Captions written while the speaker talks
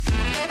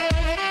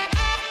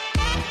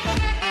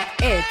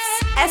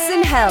S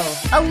in Hell,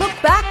 a look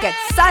back at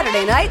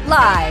Saturday Night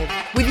Live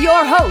with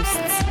your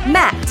hosts,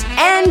 Matt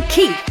and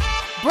Keith.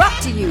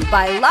 Brought to you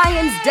by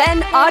Lions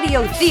Den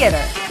Audio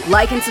Theater.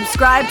 Like and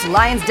subscribe to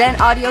Lions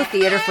Den Audio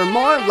Theater for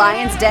more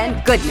Lions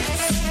Den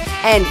goodness.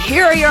 And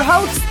here are your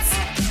hosts,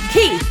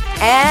 Keith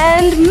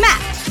and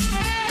Matt.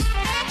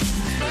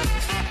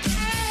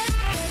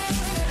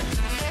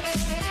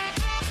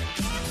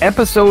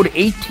 Episode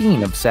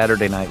 18 of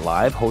Saturday Night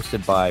Live,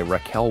 hosted by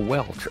Raquel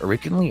Welch,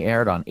 originally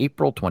aired on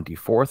April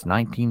 24th,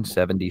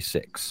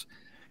 1976.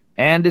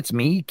 And it's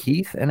me,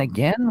 Keith, and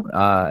again,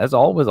 as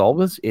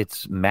always,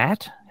 it's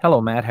Matt.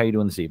 Hello, Matt. How are you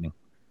doing this evening?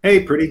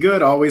 Hey, pretty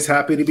good. Always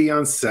happy to be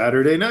on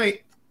Saturday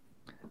night.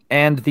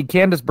 And the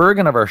Candace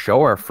Bergen of our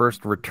show, our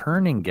first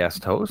returning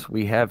guest host,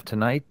 we have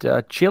tonight,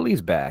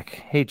 Chili's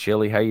back. Hey,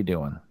 Chili, how you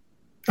doing?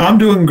 I'm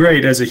doing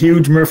great. As a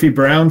huge Murphy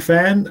Brown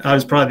fan, I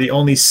was probably the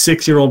only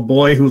 6-year-old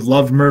boy who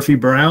loved Murphy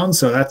Brown,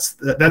 so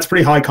that's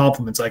pretty high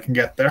compliments I can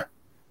get there.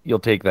 You'll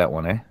take that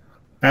one, eh?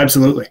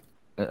 Absolutely.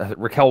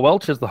 Raquel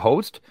Welch is the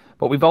host,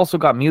 but we've also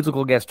got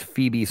musical guest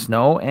Phoebe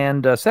Snow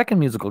and second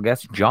musical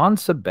guest John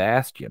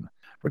Sebastian.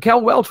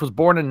 Raquel Welch was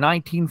born in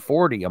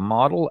 1940, a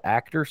model,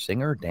 actor,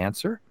 singer,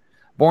 dancer,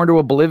 born to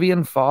a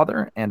Bolivian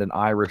father and an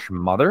Irish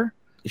mother.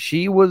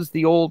 She was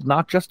the old,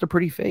 not just a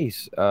pretty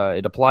face.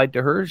 It applied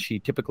to her. She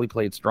typically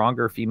played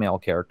stronger female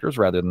characters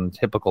rather than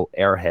typical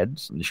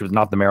airheads. She was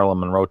not the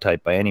Marilyn Monroe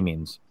type by any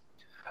means.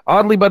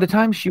 Oddly, by the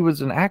time she was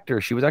an actor,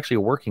 she was actually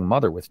a working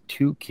mother with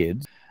 2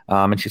 kids,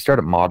 and she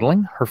started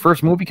modeling. Her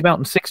first movie came out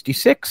in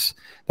 1966.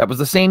 That was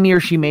the same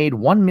year she made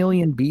 1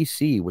 Million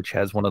BC, which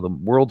has one of the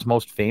world's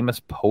most famous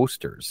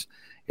posters.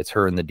 It's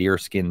her in the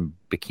deerskin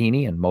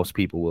bikini, and most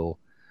people will,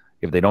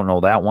 if they don't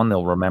know that one,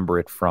 they'll remember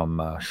it from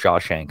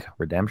Shawshank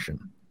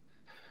Redemption.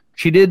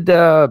 She did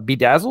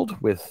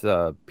Bedazzled with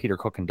Peter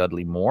Cook and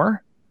Dudley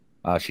Moore.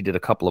 She did a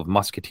couple of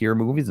Musketeer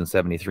movies in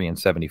 1973 and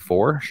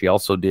 1974. She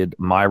also did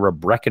Myra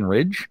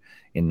Breckinridge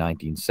in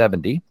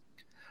 1970.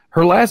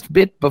 Her last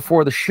bit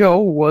before the show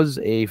was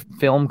a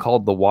film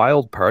called The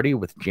Wild Party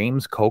with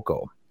James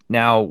Coco.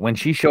 Now, when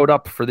she showed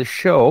up for this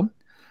show,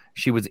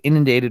 she was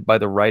inundated by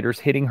the writers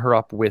hitting her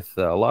up with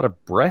a lot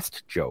of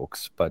breast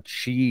jokes, but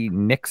she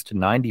nixed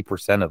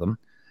 90% of them,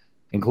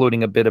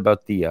 including a bit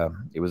about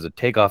it was a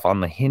takeoff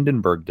on the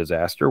Hindenburg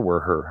disaster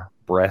where her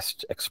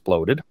breast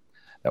exploded.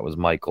 That was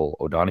Michael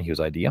O'Donoghue's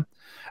idea.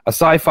 A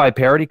sci-fi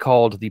parody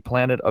called The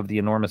Planet of the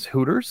Enormous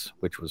Hooters,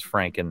 which was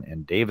Franken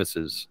and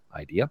Davis's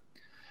idea.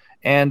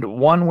 And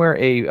one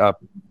where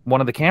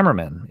one of the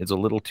cameramen is a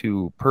little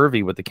too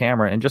pervy with the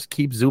camera and just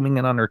keeps zooming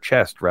in on her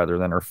chest rather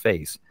than her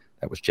face.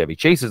 That was Chevy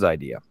Chase's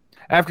idea.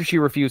 After she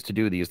refused to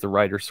do these, the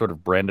writers sort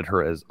of branded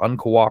her as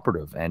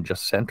uncooperative and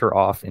just sent her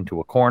off into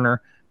a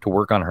corner to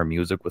work on her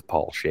music with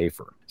Paul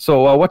Schaefer.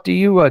 So what do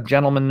you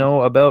gentlemen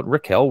know about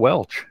Raquel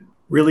Welch?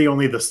 Really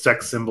only the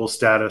sex symbol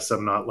status.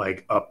 I'm not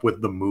like up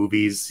with the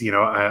movies. You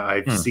know,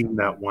 I've seen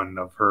that one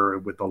of her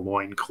with the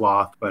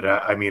loincloth, but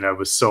I mean, I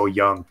was so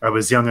young. I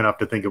was young enough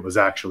to think it was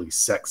actually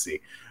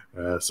sexy.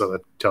 So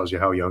that tells you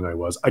how young I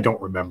was. I don't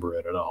remember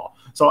it at all.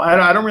 So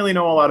I don't really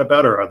know a lot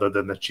about her other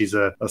than that she's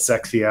a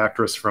sexy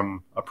actress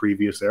from a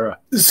previous era.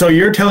 So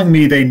you're telling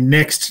me she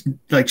nixed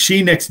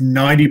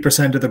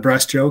 90% of the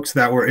breast jokes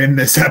that were in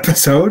this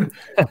episode?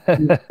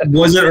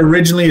 Was it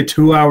originally a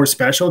 2-hour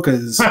special?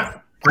 Because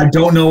I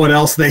don't know what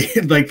else they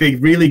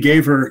really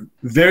gave her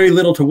very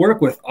little to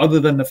work with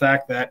other than the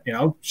fact that, you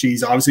know,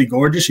 she's obviously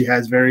gorgeous. She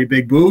has very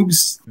big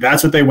boobs.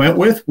 That's what they went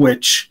with,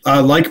 which,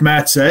 like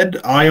Matt said,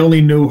 I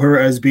only knew her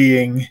as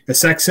being a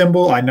sex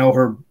symbol. I know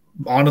her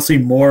honestly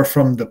more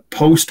from the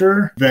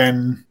poster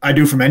than I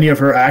do from any of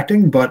her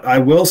acting. But I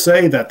will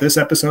say that this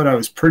episode, I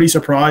was pretty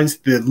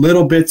surprised. The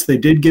little bits they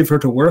did give her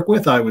to work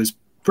with, I was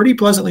pretty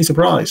pleasantly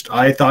surprised.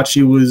 I thought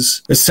she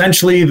was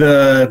essentially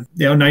the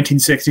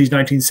 1960s,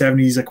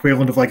 1970s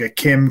equivalent of like a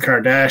Kim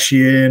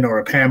Kardashian or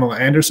a Pamela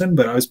Anderson,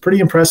 but I was pretty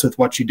impressed with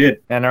what she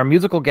did. And our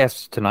musical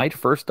guests tonight,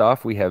 first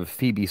off, we have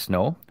Phoebe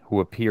Snow, who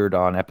appeared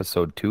on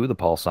episode 2, the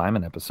Paul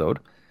Simon episode.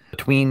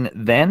 Between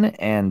then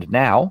and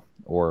now,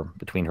 or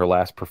between her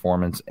last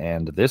performance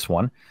and this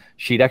one,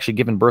 she'd actually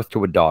given birth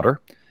to a daughter.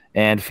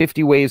 And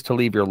 50 Ways to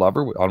Leave Your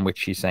Lover, on which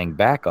she sang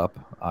backup,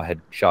 had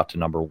shot to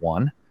number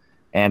 1.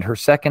 And her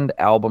second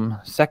album,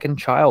 Second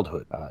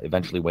Childhood,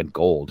 eventually went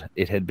gold.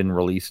 It had been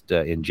released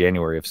in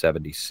January of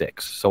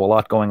 1976. So a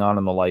lot going on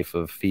in the life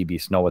of Phoebe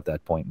Snow at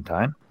that point in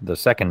time. The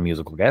second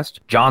musical guest,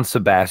 John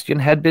Sebastian,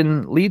 had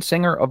been lead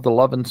singer of The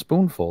Lovin'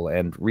 Spoonful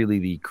and really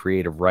the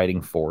creative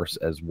writing force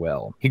as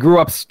well. He grew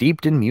up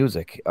steeped in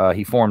music.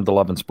 He formed The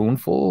Lovin'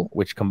 Spoonful,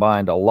 which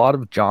combined a lot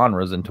of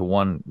genres into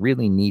one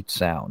really neat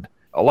sound.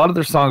 A lot of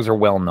their songs are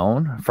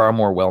well-known, far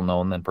more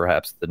well-known than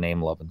perhaps the name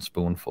Lovin'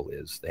 Spoonful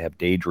is. They have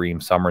Daydream,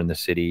 Summer in the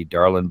City,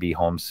 Darlin' Be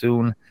Home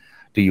Soon,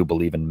 Do You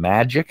Believe in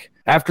Magic?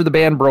 After the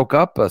band broke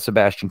up,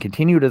 Sebastian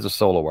continued as a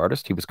solo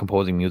artist. He was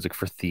composing music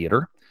for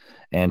theater,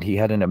 and he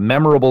had a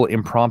memorable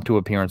impromptu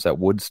appearance at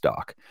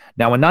Woodstock.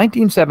 Now, in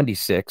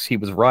 1976, he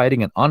was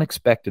riding an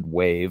unexpected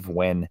wave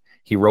when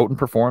he wrote and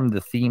performed the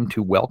theme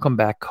to Welcome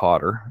Back,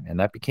 Kotter, and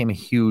that became a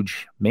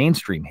huge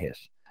mainstream hit.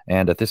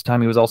 And at this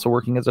time, he was also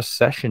working as a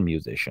session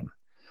musician.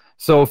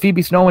 So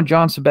Phoebe Snow and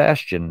John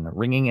Sebastian,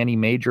 ringing any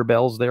major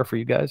bells there for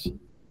you guys?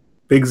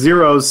 Big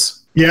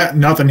zeros. Yeah,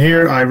 nothing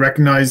here. I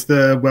recognize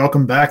the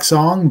Welcome Back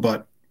song,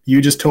 but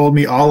you just told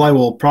me all I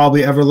will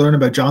probably ever learn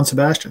about John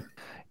Sebastian.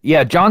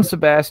 Yeah, John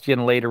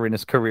Sebastian later in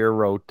his career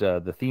wrote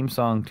the theme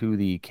song to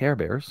the Care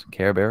Bears,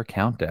 Care Bear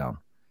Countdown.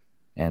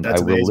 And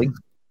That's amazing.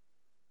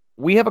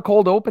 We have a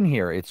cold open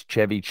here. It's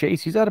Chevy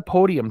Chase. He's at a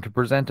podium to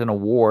present an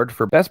award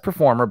for Best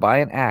Performer by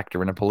an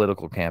Actor in a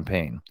Political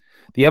Campaign.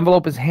 The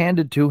envelope is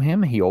handed to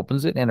him. He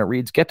opens it, and it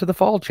reads, "Get to the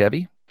fall,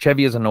 Chevy."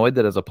 Chevy is annoyed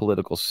that as a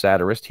political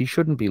satirist, he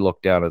shouldn't be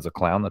looked down as a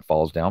clown that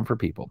falls down for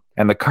people.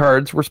 And the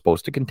cards were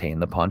supposed to contain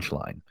the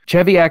punchline.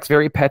 Chevy acts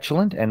very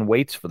petulant and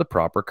waits for the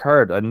proper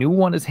card. A new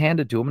one is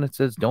handed to him, and it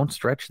says, "Don't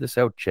stretch this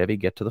out, Chevy.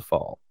 Get to the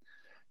fall."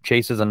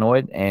 Chase is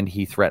annoyed, and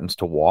he threatens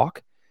to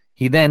walk.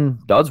 He then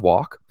does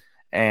walk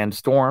and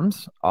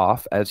storms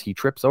off as he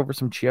trips over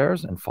some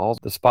chairs and falls.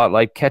 The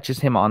spotlight catches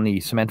him on the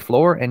cement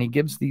floor, and he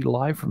gives the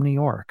Live from New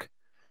York.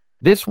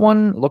 This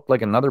one looked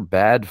like another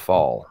bad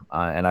fall,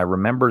 and I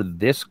remember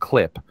this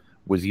clip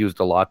was used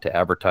a lot to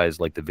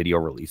advertise like the video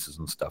releases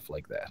and stuff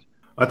like that.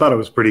 I thought it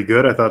was pretty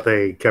good. I thought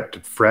they kept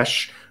it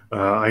fresh.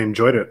 I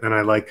enjoyed it, and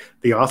I like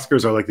the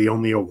Oscars are like the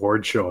only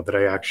award show that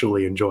I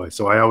actually enjoy.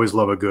 So I always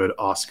love a good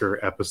Oscar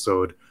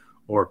episode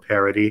or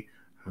parody.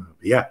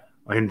 Yeah,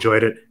 I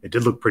enjoyed it. It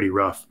did look pretty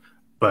rough,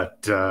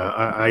 but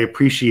I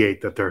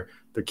appreciate that they're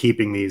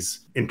keeping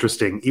these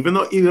interesting, even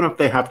if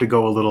they have to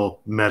go a little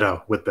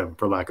meta with them,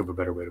 for lack of a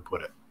better way to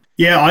put it.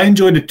 Yeah, I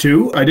enjoyed it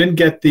too. I didn't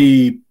get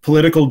the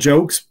political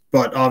jokes,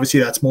 but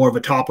obviously that's more of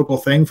a topical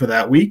thing for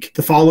that week.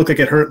 The fall looked like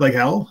it hurt like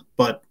hell,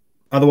 but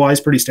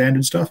otherwise pretty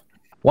standard stuff.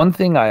 One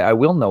thing I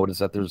will note is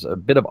that there's a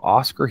bit of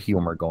Oscar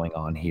humor going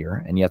on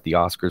here, and yet the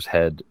Oscars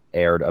had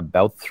aired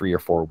about 3 or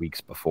 4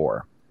 weeks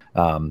before.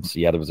 So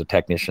yeah, there was a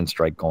technician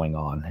strike going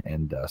on,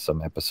 and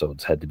some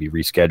episodes had to be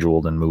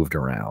rescheduled and moved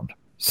around.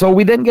 So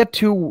we then get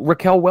to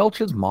Raquel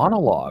Welch's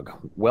monologue.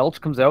 Welch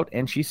comes out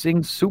and she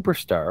sings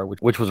Superstar,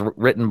 which was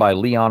written by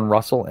Leon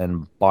Russell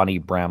and Bonnie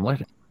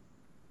Bramlett.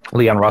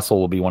 Leon Russell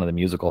will be one of the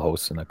musical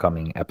hosts in a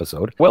coming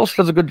episode. Welch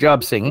does a good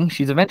job singing.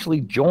 She's eventually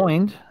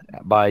joined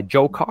by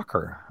Joe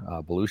Cocker.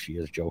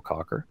 Belushi is Joe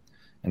Cocker.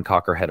 And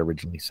Cocker had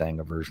originally sang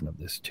a version of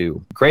this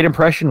too. Great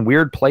impression,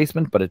 weird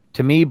placement, but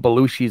to me,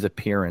 Belushi's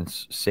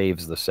appearance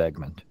saves the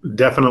segment.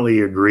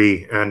 Definitely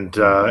agree. And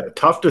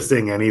tough to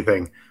sing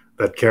anything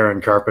that Karen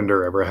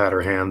Carpenter ever had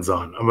her hands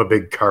on. I'm a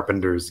big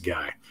Carpenter's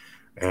guy,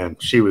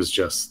 and she was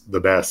just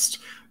the best.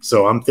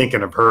 So I'm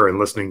thinking of her and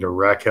listening to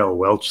Raquel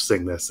Welch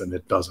sing this, and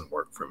it doesn't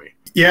work for me.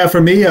 Yeah,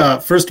 for me,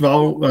 first of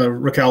all,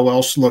 Raquel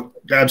Welch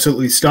looked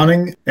absolutely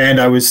stunning, and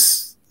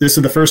this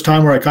is the first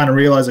time where I kind of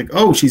realized, like,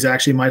 oh, she's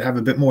actually might have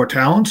a bit more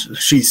talent.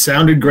 She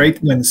sounded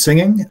great when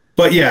singing.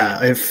 But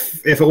yeah,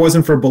 if it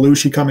wasn't for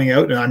Belushi coming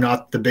out, and I'm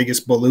not the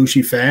biggest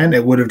Belushi fan,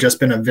 it would have just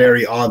been a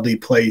very oddly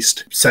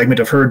placed segment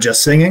of her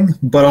just singing.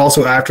 But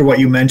also after what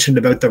you mentioned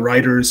about the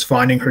writers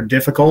finding her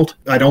difficult,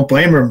 I don't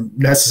blame her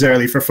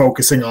necessarily for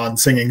focusing on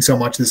singing so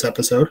much this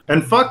episode.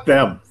 And fuck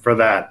them for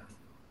that.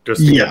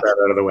 Just to get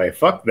that out of the way.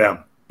 Fuck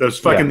them.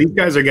 These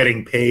guys are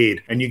getting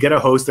paid, and you get a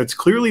host that's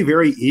clearly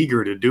very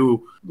eager to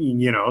do,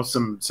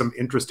 some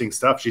interesting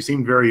stuff. She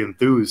seemed very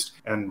enthused,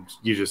 and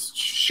you just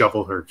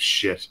shovel her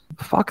shit.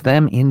 Fuck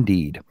them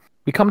indeed.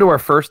 We come to our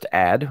first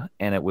ad,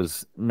 and it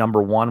was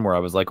number 1, where I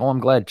was like, oh, I'm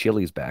glad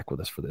Chili's back with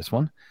us for this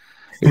one.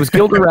 It was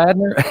Gilda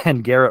Radner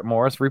and Garrett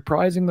Morris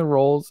reprising the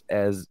roles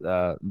as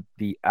the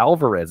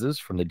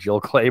Alvarezes from the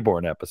Jill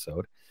Claiborne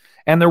episode,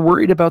 and they're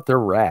worried about their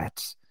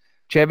rats.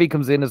 Chevy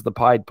comes in as the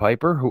Pied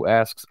Piper, who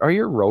asks, are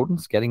your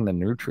rodents getting the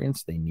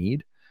nutrients they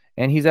need?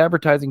 And he's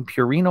advertising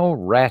Purino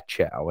Rat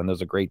Chow, and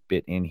there's a great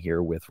bit in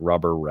here with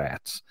rubber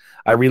rats.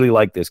 I really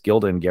like this.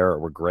 Gilda and Garrett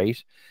were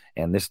great,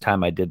 and this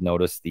time I did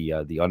notice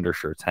the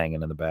undershirts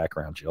hanging in the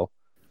background, Jill.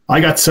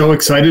 I got so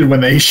excited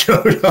when they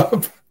showed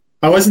up.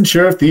 I wasn't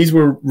sure if these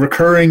were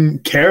recurring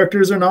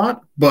characters or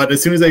not, but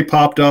as soon as they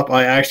popped up,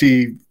 I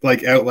actually,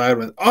 out loud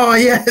went, oh,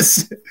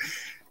 yes!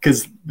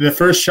 Because the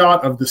first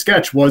shot of the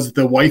sketch was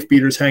the wife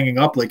beaters hanging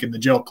up, like in the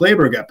Jill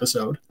Clayburgh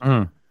episode.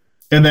 And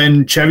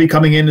then Chevy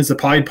coming in as the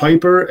Pied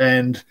Piper,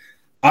 and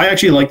I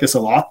actually like this a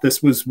lot.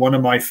 This was one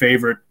of my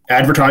favorite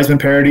advertisement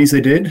parodies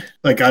they did.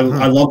 I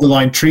love the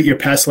line, treat your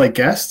pests like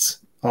guests.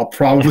 I'll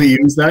probably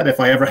use that if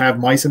I ever have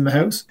mice in the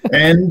house.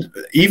 And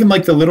even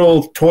the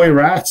little toy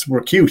rats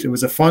were cute. It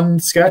was a fun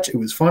sketch. It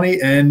was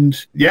funny. And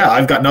yeah,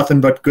 I've got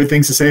nothing but good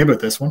things to say about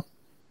this one.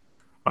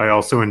 I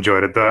also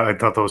enjoyed it. I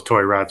thought those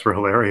toy rats were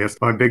hilarious.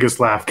 My biggest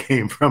laugh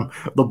came from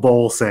the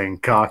bowl saying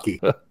cocky.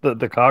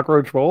 the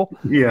cockroach bowl?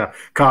 Yeah,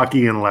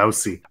 cocky and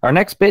lousy. Our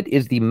next bit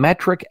is the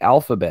metric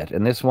alphabet,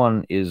 and this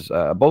one is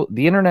both.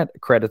 The internet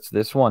credits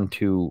this one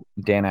to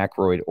Dan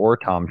Aykroyd or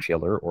Tom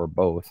Chiller, or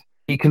both.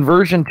 The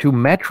conversion to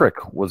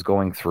metric was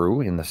going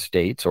through in the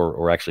States,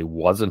 or actually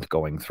wasn't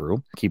going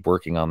through. Keep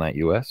working on that,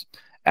 US.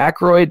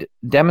 Aykroyd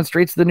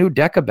demonstrates the new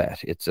Decabet.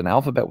 It's an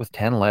alphabet with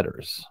 10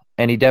 letters.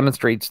 and he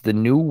demonstrates the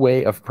new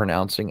way of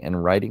pronouncing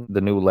and writing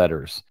the new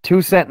letters.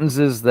 2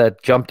 sentences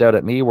that jumped out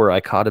at me were, "I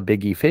caught a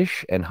biggie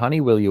fish," and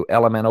 "Honey, will you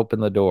element open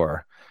the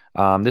door?"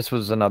 This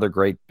was another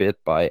great bit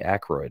by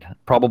Aykroyd.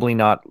 Probably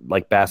not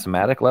like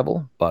Bassomatic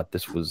level, but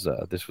this was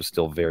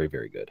still very,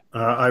 very good.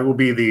 I will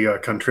be the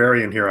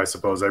contrarian here, I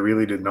suppose. I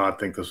really did not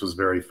think this was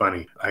very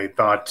funny. I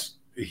thought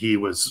he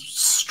was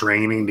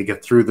straining to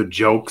get through the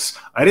jokes.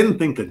 I didn't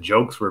think the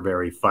jokes were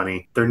very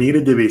funny. There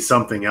needed to be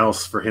something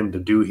else for him to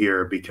do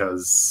here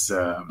because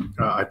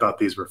I thought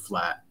these were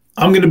flat.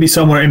 I'm going to be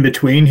somewhere in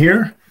between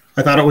here.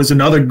 I thought it was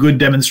another good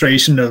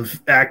demonstration of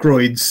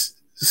Aykroyd's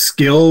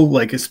skill,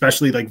 like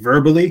especially like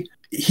verbally.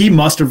 He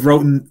must have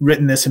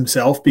written this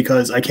himself,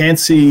 because I can't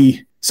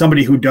see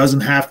somebody who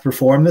doesn't have to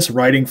perform this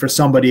writing for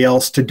somebody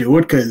else to do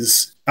it,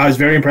 because I was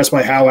very impressed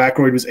by how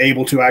Aykroyd was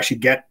able to actually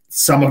get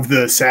some of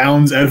the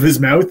sounds out of his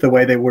mouth the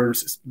way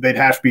they'd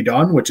have to be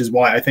done, which is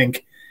why I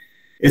think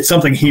it's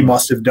something he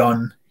must have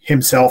done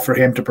himself for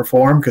him to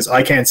perform, because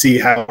I can't see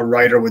how a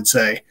writer would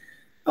say,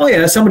 oh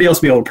yeah, somebody else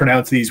will be able to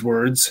pronounce these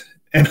words.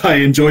 And I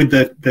enjoyed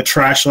the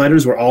trash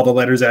letters, were all the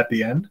letters at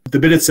the end. The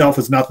bit itself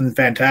was nothing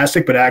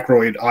fantastic, but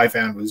Aykroyd, I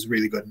found, was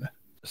really good in it.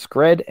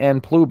 Scred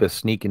and Plubis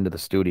sneak into the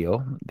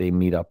studio. They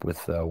meet up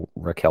with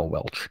Raquel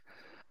Welch.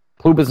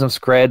 Plubis and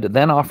Scred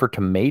then offer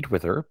to mate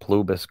with her.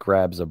 Plubis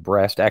grabs a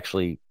breast.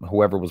 Actually,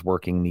 whoever was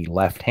working the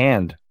left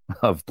hand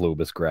of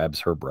Plubis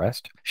grabs her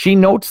breast. She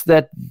notes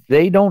that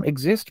they don't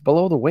exist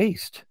below the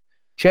waist.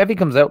 Chevy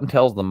comes out and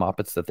tells the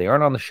Muppets that they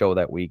aren't on the show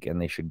that week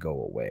and they should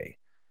go away.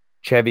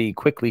 Chevy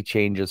quickly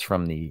changes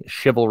from the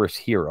chivalrous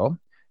hero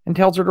and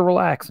tells her to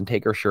relax and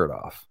take her shirt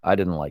off. I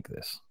didn't like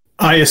this.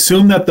 I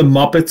assume that the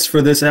Muppets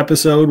for this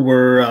episode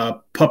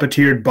were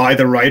puppeteered by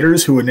the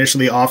writers who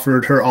initially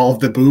offered her all of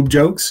the boob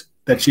jokes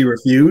that she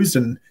refused.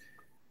 And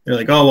they're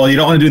like, oh, well, you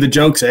don't want to do the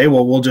jokes, eh?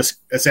 Well, we'll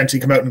just essentially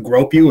come out and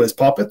grope you as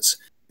puppets.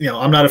 You know,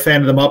 I'm not a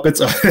fan of the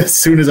Muppets. As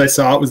soon as I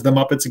saw it was the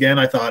Muppets again,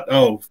 I thought,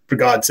 oh, for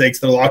God's sakes,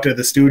 they're locked into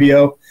the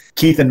studio.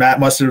 Keith and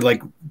Matt must have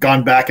like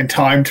gone back in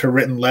time to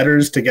written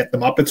letters to get the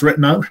Muppets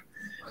written out.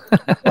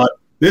 But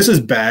this is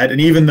bad.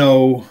 And even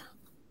though,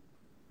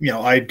 you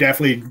know, I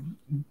definitely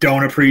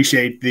don't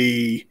appreciate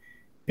the,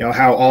 you know,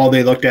 how all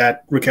they looked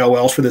at Raquel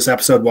Welch for this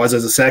episode was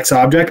as a sex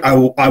object, I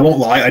won't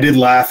lie. I did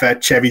laugh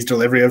at Chevy's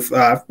delivery of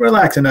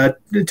relax and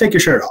take your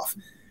shirt off.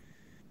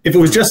 If it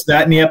was just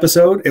that in the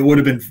episode, it would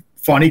have been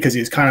funny because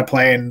he's kind of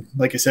playing,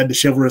 like I said, the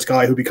chivalrous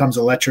guy who becomes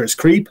a lecherous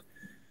creep.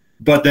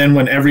 But then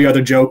when every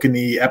other joke in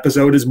the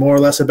episode is more or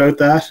less about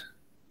that,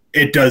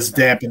 it does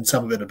dampen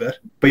some of it a bit.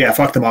 But yeah,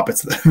 fuck the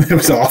Muppets. It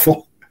was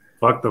awful.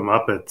 Fuck the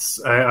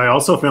Muppets. I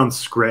also found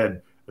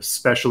Scred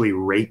especially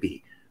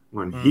rapey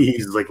when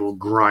he's like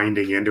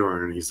grinding into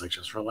her and he's like,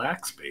 just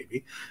relax,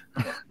 baby.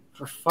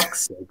 For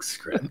fuck's sake,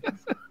 Scred.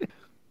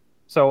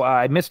 So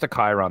I missed a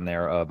chyron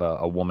there of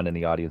a woman in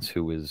the audience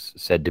who is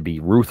said to be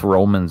Ruth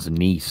Roman's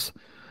niece.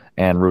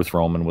 And Ruth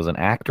Roman was an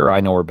actor.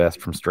 I know her best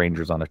from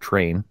Strangers on a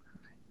Train.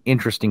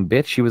 Interesting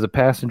bit. She was a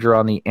passenger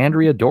on the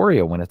Andrea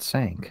Doria when it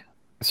sank.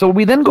 So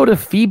we then go to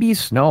Phoebe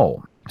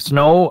Snow.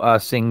 Snow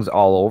sings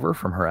All Over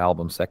from her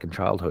album Second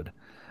Childhood.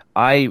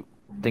 I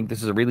think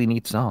this is a really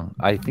neat song.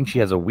 I think she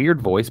has a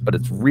weird voice, but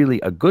it's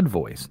really a good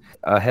voice.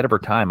 Ahead of her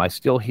time, I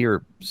still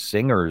hear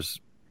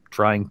singers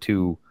trying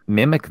to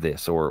mimic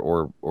this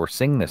or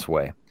sing this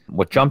way.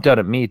 What jumped out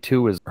at me,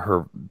 too, is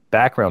her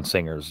background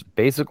singers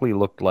basically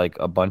looked like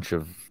a bunch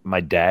of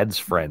my dad's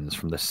friends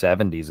from the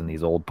 70s in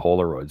these old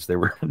Polaroids. They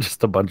were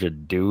just a bunch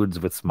of dudes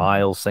with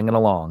smiles singing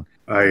along.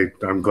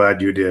 I'm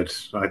glad you did.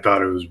 I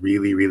thought it was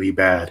really, really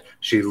bad.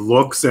 She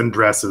looks and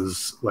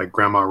dresses like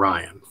Grandma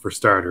Ryan, for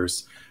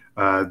starters.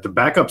 The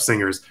backup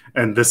singers,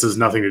 and this has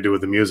nothing to do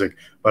with the music,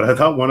 but I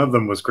thought one of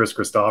them was Chris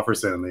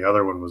Christopherson and the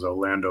other one was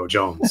Orlando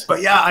Jones.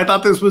 But yeah, I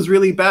thought this was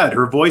really bad.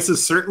 Her voice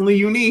is certainly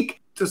unique.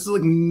 There's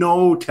like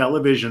no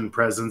television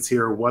presence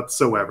here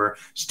whatsoever.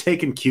 She's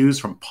taking cues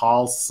from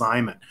Paul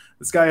Simon.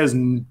 This guy is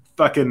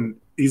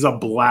he's a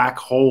black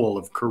hole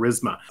of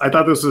charisma. I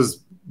thought this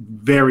was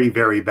very,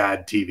 very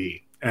bad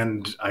TV,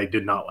 and I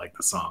did not like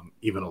the song,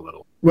 even a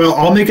little. Well,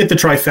 I'll make it the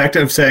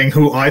trifecta of saying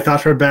who I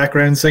thought her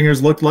background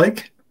singers looked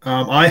like.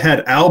 I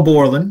had Al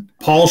Borland,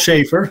 Paul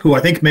Schaefer, who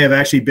I think may have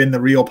actually been the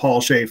real Paul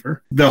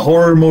Schaefer, the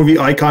horror movie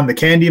icon, the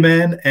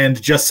Candyman,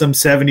 and just some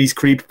 70s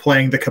creep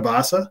playing the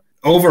Cabasa.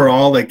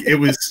 Overall, like, it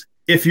was,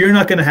 if you're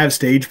not going to have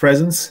stage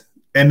presence,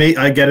 and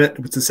I get it,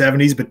 it's the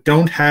 70s, but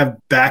don't have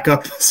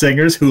backup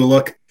singers who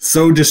look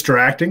so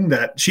distracting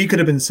that she could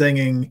have been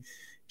singing,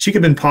 she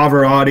could have been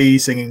Pavarotti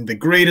singing the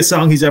greatest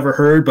song he's ever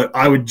heard, but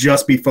I would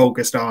just be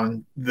focused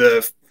on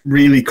the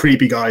really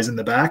creepy guys in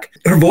the back.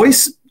 Her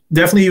voice,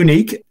 definitely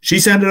unique. She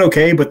sounded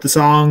okay, but the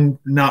song,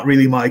 not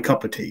really my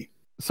cup of tea.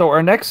 So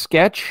our next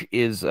sketch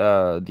is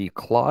the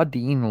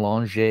Claudine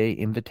Longet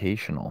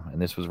Invitational,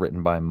 and this was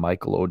written by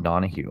Michael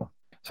O'Donoghue.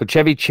 So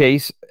Chevy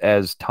Chase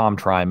as Tom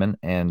Tryman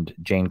and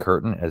Jane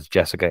Curtin as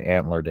Jessica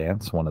Antler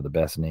Dance, one of the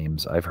best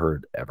names I've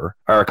heard ever,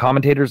 are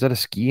commentators at a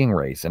skiing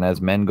race. And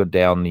as men go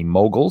down the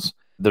moguls,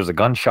 there's a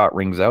gunshot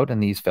rings out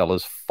and these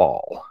fellas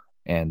fall.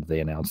 and they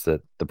announced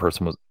that the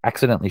person was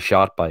accidentally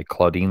shot by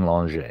Claudine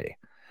Langer.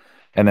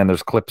 And then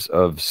there's clips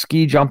of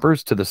ski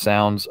jumpers to the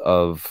sounds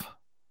of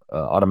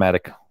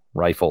automatic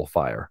rifle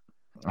fire.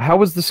 How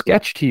was the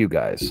sketch to you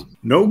guys?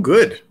 No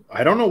good.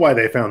 I don't know why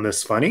they found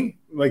this funny.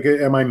 Like,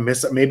 am I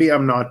maybe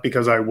I'm not,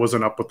 because I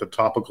wasn't up with the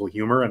topical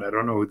humor and I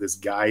don't know who this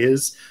guy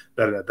is,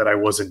 that I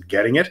wasn't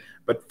getting it.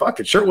 But fuck,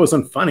 it sure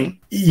wasn't funny.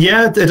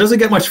 Yeah, it doesn't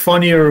get much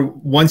funnier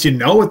once you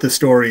know what the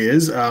story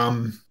is.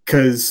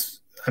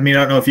 Because I mean, I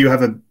don't know if you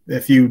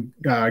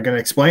are going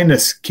to explain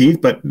this, Keith,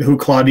 but who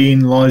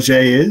Claudine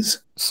Langer is?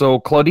 So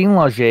Claudine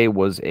Langer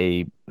was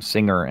a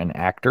singer and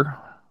actor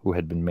who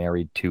had been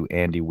married to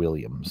Andy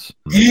Williams.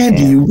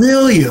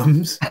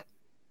 Williams?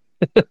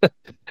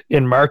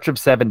 In March of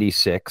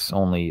 1976,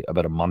 only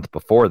about a month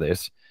before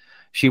this,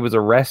 she was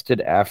arrested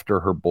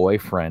after her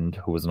boyfriend,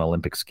 who was an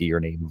Olympic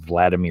skier named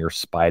Vladimir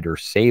Spider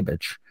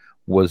Savich,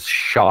 was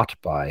shot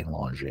by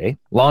Langer.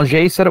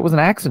 Langer said it was an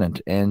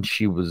accident, and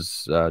she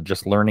was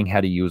just learning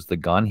how to use the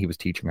gun. He was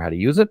teaching her how to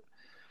use it.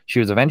 She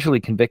was eventually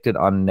convicted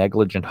on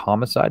negligent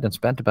homicide and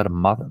spent about a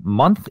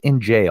month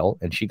in jail,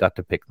 and she got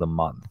to pick the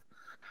month.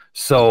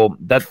 So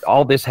that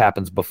all this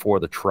happens before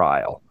the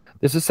trial.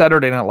 This is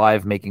Saturday Night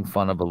Live making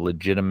fun of a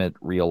legitimate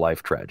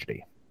real-life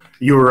tragedy.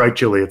 You were right,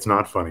 Julie. It's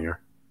not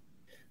funnier.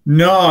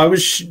 No, I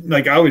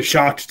was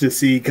shocked to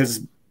see,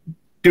 because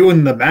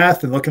doing the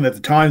math and looking at the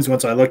times,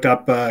 once I looked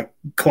up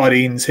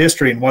Claudine's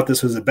history and what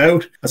this was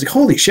about, I was like,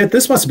 holy shit,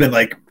 this must have been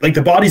like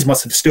the bodies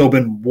must have still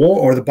been warm,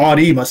 or the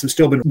body must have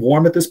still been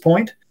warm at this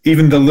point.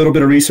 Even the little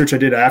bit of research I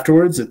did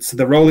afterwards, it's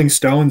the Rolling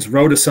Stones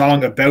wrote a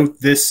song about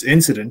this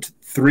incident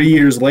 3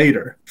 years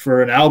later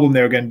for an album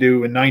they were going to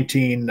do in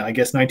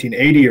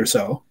 1980 or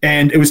so.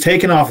 And it was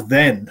taken off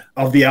then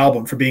of the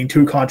album for being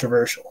too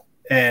controversial.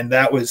 And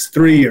that was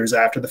 3 years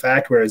after the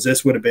fact, whereas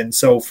this would have been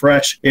so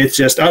fresh. It's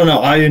just, I don't know,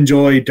 I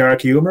enjoy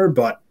dark humor,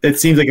 but it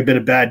seems like a bit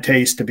of bad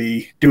taste to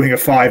be doing a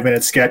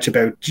 5-minute sketch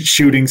about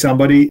shooting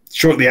somebody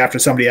shortly after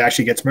somebody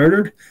actually gets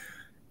murdered.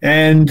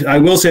 And I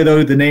will say,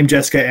 though, the name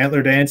Jessica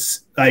Antler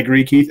Dance, I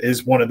agree, Keith,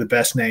 is one of the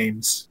best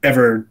names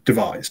ever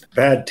devised.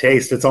 Bad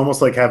taste. It's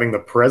almost like having the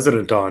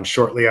president on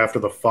shortly after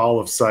the fall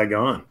of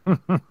Saigon.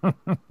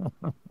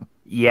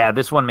 Yeah,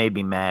 this one made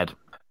me mad.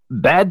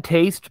 Bad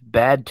taste,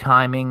 bad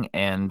timing,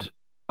 and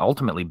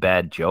ultimately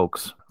bad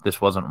jokes.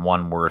 This wasn't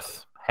one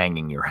worth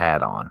hanging your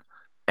hat on.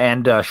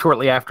 And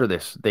shortly after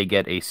this, they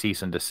get a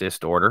cease and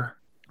desist order.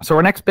 So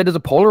our next bit is a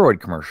Polaroid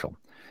commercial.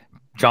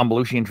 John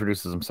Belushi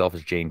introduces himself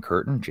as Jane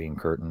Curtin. Jane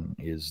Curtin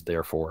is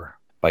therefore,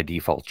 by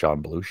default,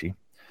 John Belushi.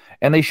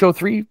 And they show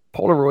 3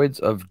 Polaroids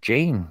of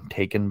Jane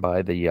taken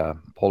by the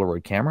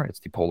Polaroid camera. It's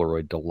the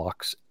Polaroid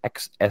Deluxe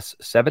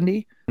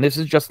XS70. And this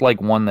is just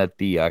like one that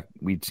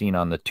we'd seen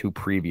on the 2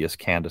 previous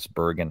Candice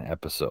Bergen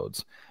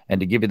episodes. And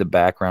to give you the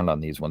background on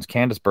these ones,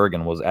 Candice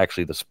Bergen was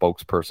actually the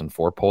spokesperson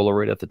for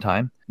Polaroid at the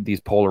time.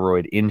 These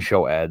Polaroid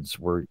in-show ads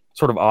were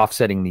sort of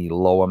offsetting the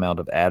low amount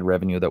of ad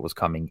revenue that was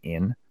coming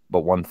in.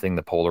 But one thing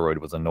the Polaroid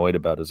was annoyed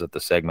about is that the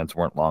segments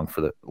weren't long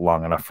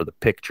enough for the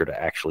picture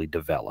to actually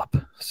develop.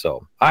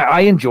 So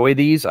I enjoy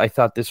these. I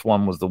thought this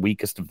one was the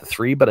weakest of the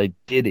 3, but I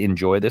did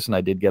enjoy this, and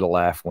I did get a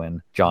laugh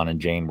when John and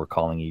Jane were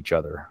calling each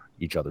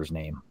other's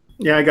name.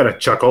 Yeah, I got a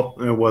chuckle.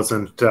 It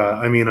wasn't.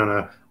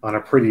 On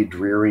a pretty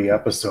dreary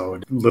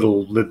episode, the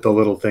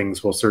little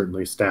things will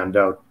certainly stand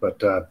out.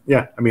 But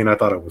I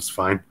thought it was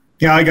fine.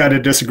 Yeah, I got to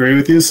disagree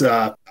with you.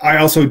 I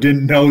also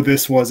didn't know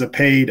this was a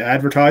paid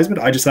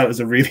advertisement. I just thought it was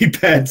a really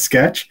bad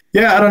sketch.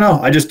 Yeah, I don't know.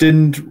 I just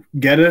didn't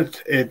get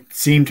it. It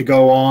seemed to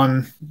go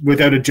on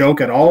without a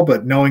joke at all,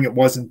 but knowing it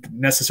wasn't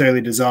necessarily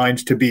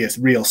designed to be a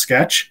real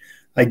sketch,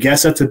 I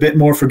guess that's a bit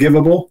more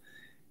forgivable.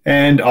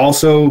 And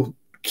also,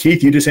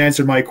 Keith, you just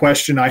answered my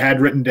question I had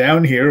written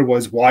down here,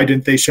 was why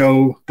didn't they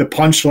show the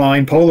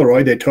punchline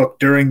Polaroid they took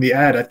during the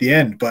ad at the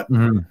end? But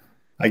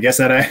I guess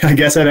that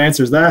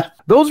answers that.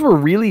 Those were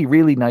really,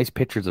 really nice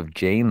pictures of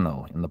Jane,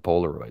 though, in the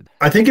Polaroid.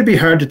 I think it'd be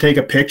hard to take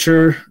a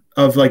picture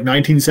of like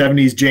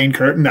 1970s Jane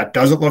Curtin that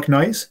doesn't look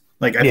nice.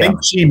 Like I think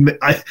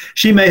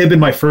she may have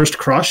been my first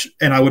crush,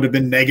 and I would have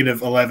been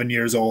negative 11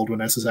 years old when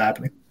this is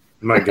happening.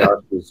 My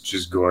God, it's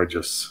just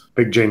gorgeous.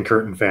 Big Jane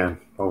Curtin fan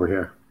over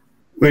here.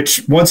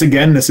 Which, once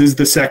again, this is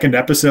the second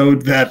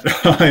episode that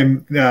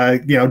I'm,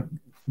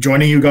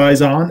 joining you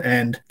guys on,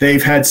 and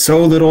they've had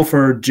so little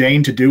for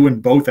Jane to do in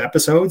both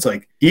episodes.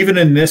 Like, even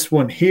in this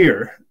one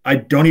here, I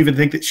don't even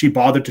think that she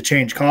bothered to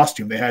change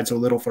costume. They had so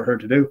little for her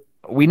to do.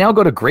 We now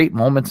go to great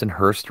moments in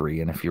herstory,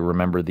 and if you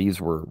remember,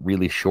 these were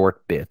really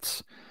short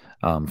bits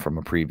from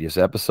a previous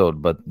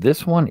episode, but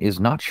this one is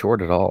not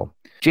short at all.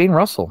 Jane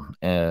Russell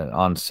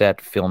on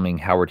set filming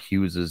Howard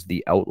Hughes's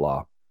The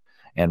Outlaw,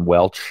 and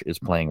Welch is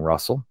playing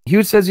Russell.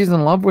 Hughes says he's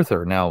in love with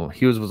her. Now,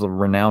 Hughes was a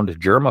renowned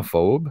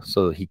germaphobe,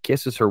 so he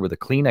kisses her with a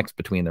Kleenex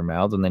between their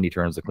mouths, and then he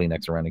turns the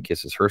Kleenex around and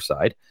kisses her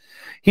side.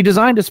 He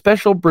designed a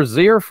special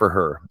brassiere for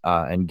her,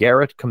 and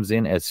Garrett comes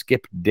in as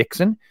Skip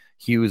Dixon,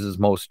 Hughes'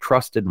 most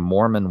trusted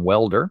Mormon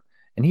welder,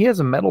 and he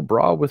has a metal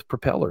bra with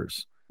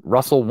propellers.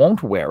 Russell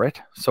won't wear it,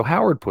 so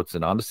Howard puts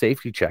it on to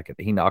safety check it.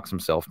 He knocks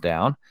himself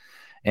down,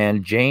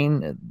 And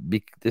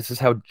this is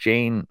how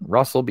Jane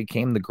Russell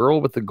became the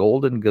girl with the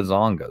golden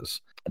gazongas.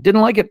 I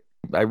didn't like it.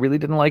 I really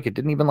didn't like it.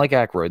 Didn't even like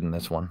Aykroyd in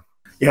this one.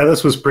 Yeah,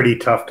 this was pretty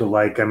tough to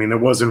like. I mean, there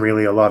wasn't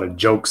really a lot of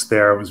jokes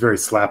there. It was very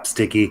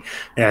slapsticky.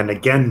 And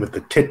again, with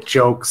the tit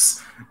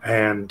jokes.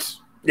 And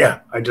yeah,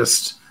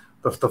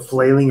 the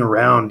flailing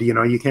around,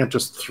 you can't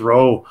just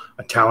throw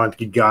a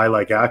talented guy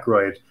like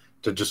Aykroyd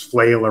to just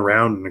flail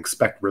around and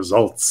expect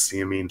results.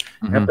 I mean,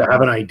 you have to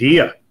have an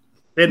idea.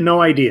 They had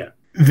no idea.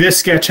 This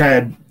sketch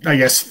had, I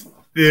guess,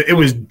 it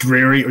was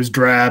dreary. It was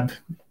drab.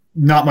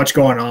 Not much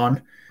going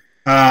on.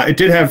 It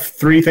did have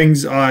three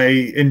things I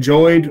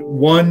enjoyed.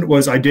 One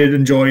was I did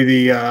enjoy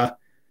the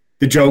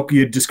joke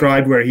you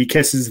described where he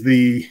kisses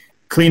the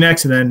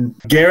Kleenex, and then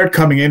Garrett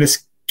coming in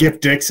as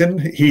Skip Dixon.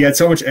 He had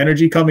so much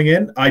energy coming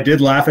in. I did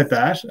laugh at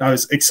that. I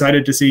was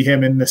excited to see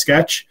him in the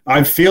sketch.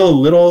 I feel a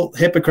little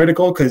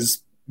hypocritical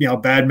because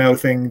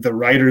bad-mouthing the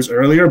writers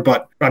earlier,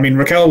 but I mean,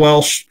 Raquel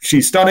Welch,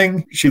 she's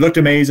stunning. She looked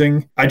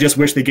amazing. I just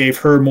wish they gave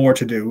her more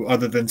to do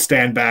other than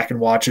stand back and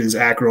watch as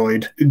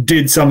Aykroyd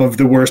did some of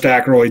the worst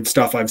Aykroyd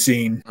stuff I've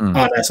seen on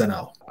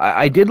SNL.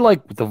 I did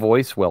like the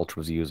voice Welch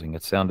was using.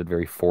 It sounded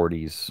very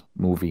 40s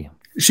movie.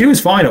 She was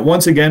fine. It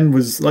once again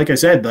was, like I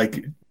said,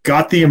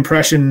 got the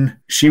impression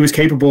she was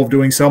capable of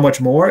doing so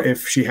much more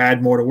if she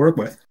had more to work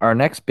with. Our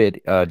next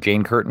bit,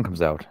 Jane Curtin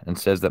comes out and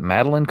says that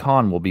Madeline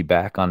Kahn will be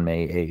back on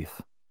May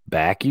 8th.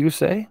 Back, you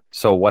say?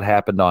 So what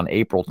happened on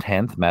April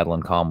 10th,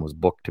 Madeline Kahn was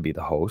booked to be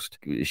the host.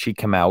 She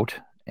came out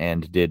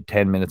and did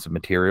 10 minutes of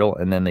material,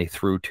 and then they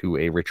threw to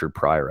a Richard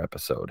Pryor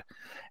episode.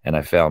 And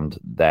I found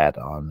that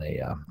on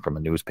from a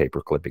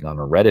newspaper clipping on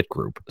a Reddit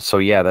group. So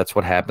yeah, that's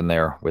what happened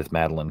there with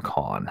Madeline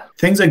Kahn.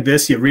 Things like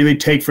this, you really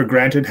take for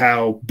granted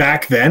how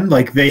back then,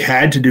 they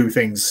had to do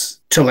things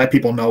to let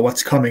people know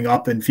what's coming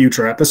up in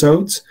future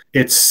episodes.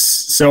 It's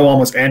so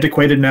almost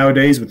antiquated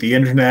nowadays with the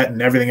internet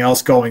and everything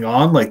else going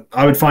on.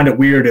 I would find it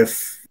weird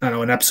if,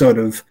 an episode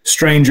of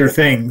Stranger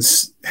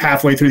Things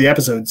halfway through the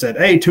episode said,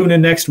 hey, tune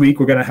in next week,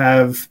 we're going to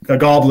have a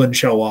goblin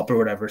show up or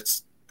whatever.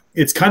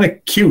 It's kind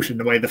of cute in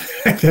the way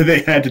that they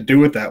had to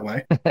do it that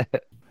way.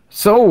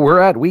 So we're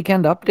at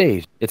Weekend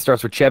Update. It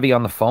starts with Chevy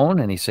on the phone,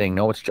 and he's saying,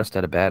 no, it's just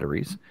out of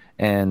batteries.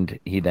 And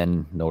he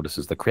then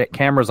notices the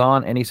camera's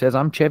on, and he says,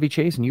 I'm Chevy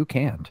Chase, and you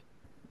can't.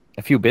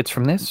 A few bits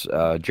from this.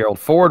 Gerald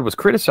Ford was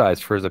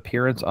criticized for his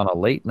appearance on a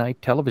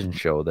late-night television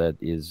show that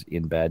is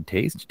in bad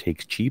taste,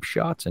 takes cheap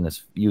shots, and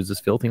uses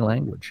filthy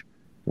language.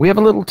 We have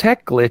a little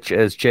tech glitch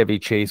as Chevy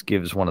Chase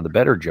gives one of the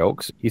better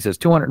jokes. He says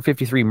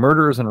 253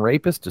 murderers and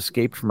rapists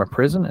escaped from a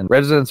prison, and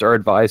residents are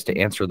advised to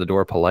answer the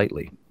door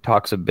politely.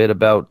 Talks a bit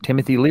about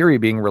Timothy Leary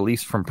being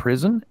released from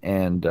prison,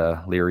 and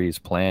Leary's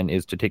plan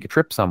is to take a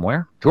trip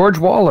somewhere. George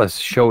Wallace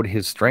showed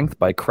his strength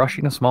by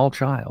crushing a small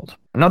child.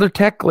 Another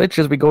tech glitch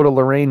as we go to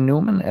Lorraine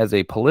Newman as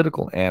a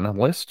political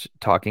analyst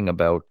talking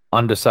about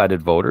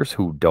undecided voters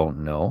who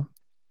don't know.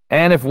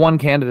 And if one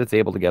candidate's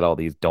able to get all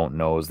these don't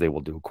knows, they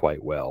will do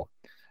quite well.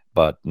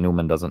 But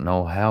Newman doesn't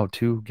know how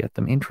to get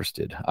them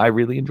interested. I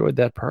really enjoyed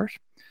that part.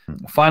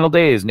 Final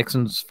Days,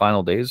 Nixon's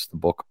Final Days, the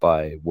book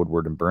by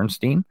Woodward and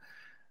Bernstein.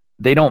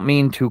 They don't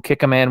mean to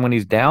kick a man when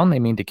he's down. They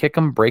mean to kick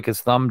him, break his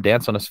thumb,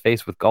 dance on his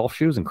face with golf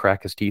shoes, and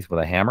crack his teeth with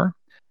a hammer.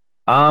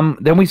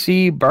 Then we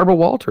see Barbara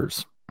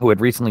Walters, who had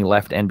recently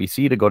left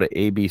NBC to go to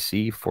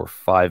ABC for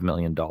 $5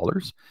 million.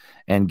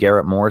 And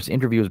Garrett Morris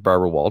interviews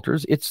Barbara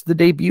Walters. It's the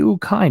debut,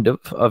 kind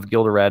of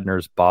Gilda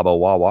Radner's Baba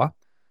Wawa.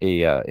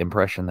 A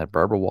impression that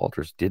Barbara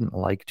Walters didn't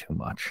like too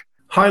much.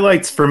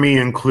 Highlights for me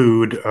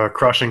include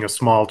crushing a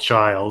small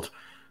child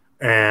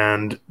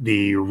and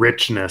the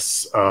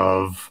richness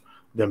of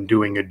them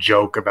doing a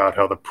joke about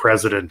how the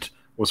president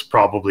was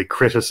probably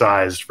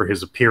criticized for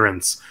his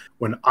appearance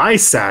when I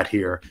sat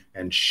here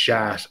and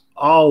shat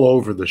all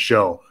over the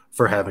show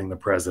for having the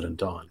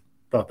president on.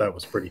 Thought that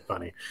was pretty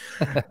funny.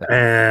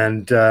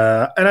 and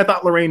I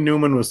thought Lorraine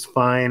Newman was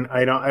fine.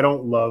 I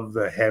don't love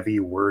the heavy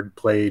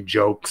wordplay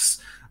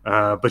jokes.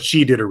 But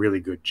she did a really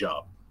good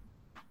job.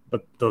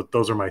 But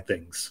those are my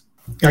things.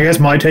 I guess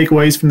my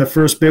takeaways from the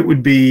first bit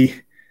would be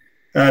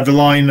the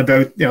line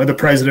about the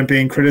president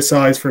being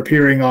criticized for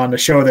appearing on a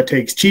show that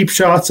takes cheap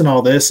shots and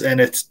all this,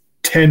 and it's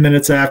 10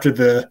 minutes after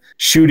the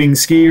shooting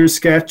skiers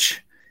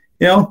sketch.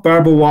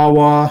 Barbara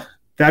Wawa,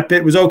 that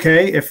bit was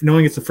okay. If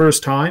knowing it's the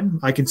first time,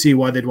 I can see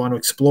why they'd want to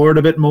explore it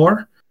a bit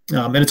more.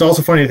 And it's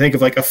also funny to think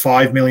of a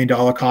 $5 million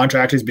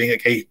contract as being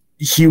a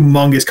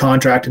humongous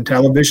contract in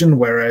television,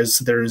 whereas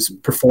there's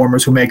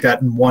performers who make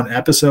that in one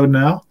episode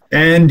now.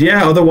 And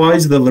yeah,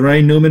 otherwise the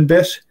Lorraine Newman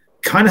bit,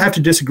 kind of have to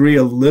disagree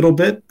a little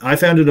bit. I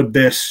found it a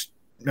bit,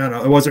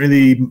 it wasn't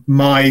really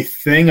my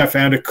thing. I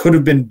found it could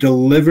have been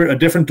a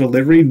different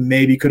delivery,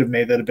 maybe could have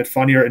made that a bit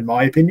funnier in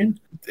my opinion.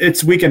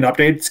 It's Weekend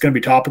Update, it's going to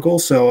be topical,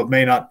 so it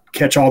may not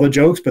catch all the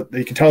jokes, but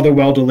you can tell they're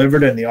well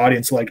delivered and the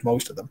audience liked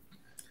most of them.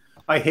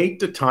 I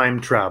hate to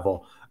time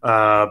travel,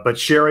 but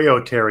Sherry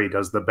O'Terry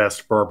does the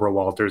best Barbara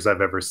Walters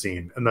I've ever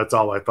seen. And that's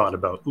all I thought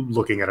about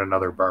looking at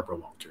another Barbara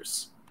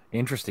Walters.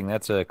 Interesting.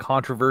 That's a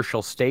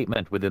controversial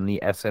statement within the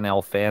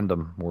SNL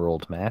fandom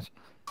world, Matt.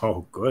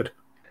 Oh, good.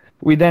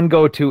 We then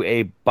go to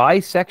a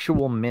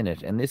bisexual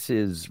minute, and this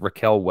is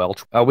Raquel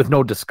Welch with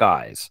no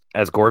disguise,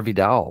 as Gore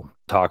Vidal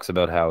talks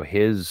about how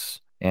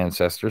his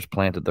ancestors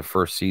planted the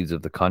first seeds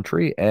of the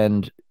country,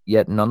 and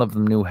yet none of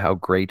them knew how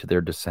great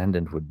their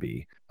descendant would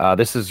be.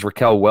 This is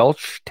Raquel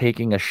Welch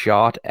taking a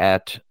shot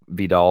at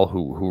Vidal,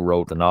 who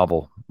wrote the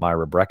novel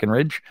Myra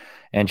Breckinridge,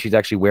 and she's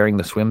actually wearing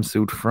the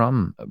swimsuit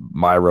from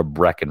Myra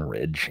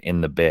Breckinridge in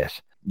the bit.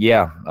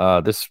 Yeah,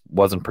 this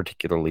wasn't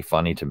particularly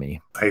funny to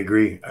me. I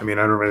agree. I mean,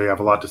 I don't really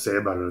have a lot to say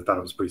about it. I thought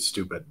it was pretty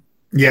stupid.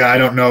 Yeah, I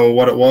don't know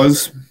what it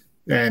was,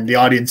 and the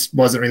audience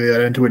wasn't really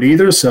that into it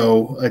either,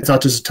 so it's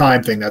not just a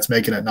time thing that's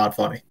making it not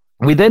funny.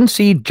 We then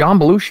see John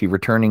Belushi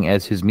returning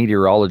as his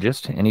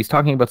meteorologist, and he's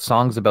talking about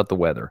songs about the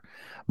weather.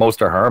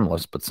 Most are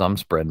harmless, but some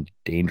spread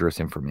dangerous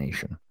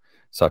information,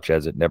 such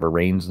as it never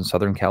rains in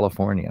Southern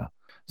California.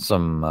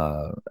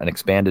 An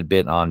expanded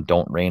bit on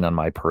Don't Rain on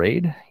My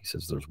Parade. He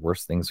says there's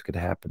worse things that could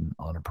happen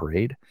on a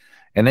parade.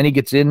 And then he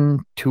gets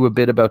into a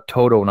bit about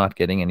Toto not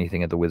getting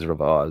anything at the Wizard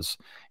of Oz.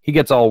 He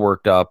gets all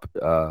worked up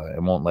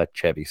and won't let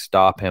Chevy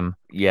stop him.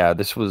 Yeah,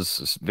 this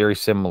was very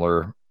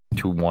similar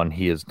to one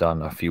he has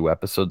done a few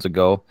episodes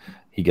ago.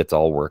 He gets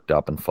all worked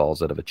up and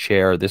falls out of a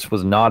chair. This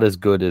was not as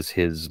good as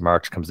his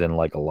March Comes In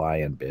Like a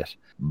Lion bit,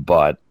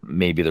 but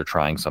maybe they're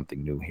trying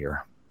something new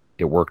here.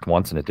 It worked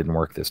once and it didn't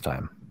work this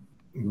time.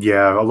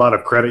 Yeah, a lot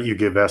of credit you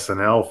give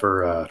SNL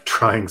for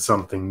trying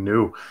something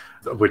new,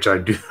 which I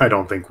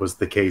don't think was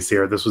the case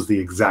here. This was the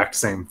exact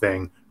same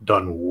thing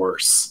done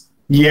worse.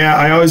 Yeah,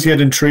 I always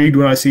get intrigued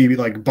when I see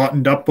like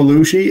buttoned up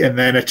Belushi, and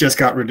then it just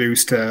got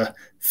reduced to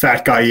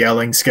fat guy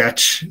yelling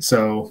sketch.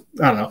 So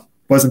I don't know,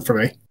 wasn't for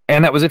me.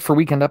 And that was it for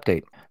Weekend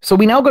Update. So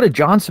we now go to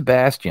John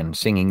Sebastian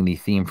singing the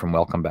theme from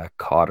Welcome Back,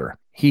 Kotter.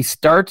 He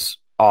starts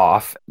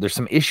off, there's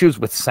some issues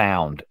with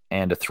sound,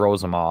 and it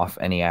throws him off,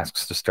 and he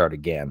asks to start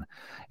again.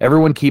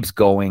 Everyone keeps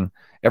going.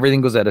 Everything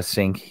goes out of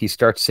sync. He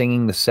starts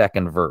singing the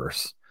second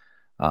verse,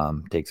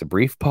 takes a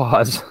brief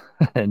pause,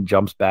 and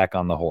jumps back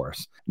on the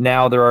horse.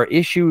 Now, there are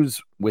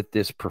issues with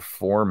this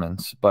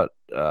performance, but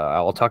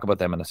I'll talk about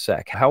them in a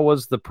sec. How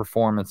was the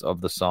performance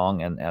of the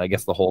song and I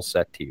guess the whole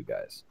set to you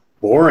guys?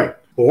 Boring.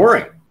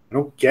 I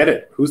don't get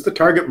it. Who's the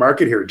target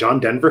market here?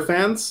 John Denver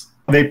fans?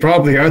 They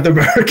probably are the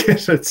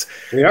market.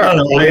 They are.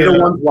 They're the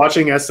ones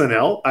watching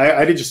SNL.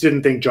 I just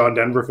didn't think John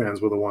Denver fans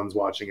were the ones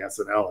watching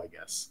SNL, I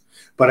guess.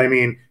 But I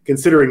mean,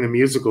 considering the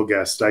musical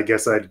guest, I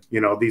guess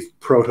these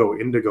proto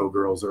Indigo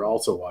girls are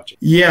also watching.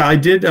 Yeah, I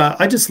did.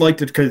 I just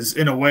liked it because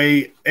in a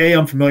way,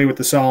 I'm familiar with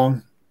the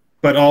song,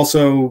 but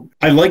also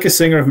I like a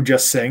singer who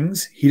just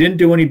sings. He didn't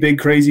do any big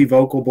crazy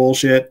vocal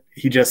bullshit.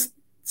 He just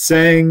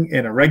sang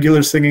in a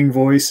regular singing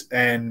voice,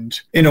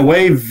 and in a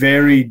way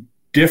very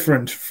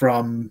different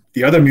from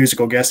the other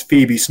musical guest,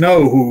 Phoebe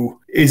Snow, who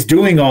is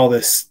doing all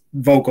this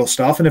vocal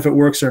stuff, and if it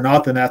works or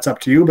not, then that's up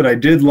to you. But I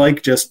did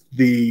like just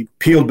the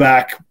peeled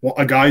back,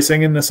 a guy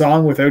singing the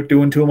song without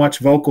doing too much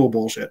vocal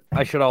bullshit.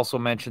 I should also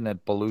mention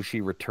that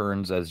Belushi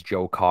returns as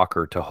Joe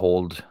Cocker to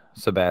hold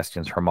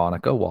Sebastian's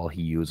harmonica while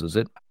he uses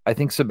it. I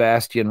think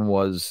Sebastian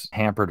was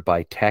hampered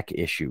by tech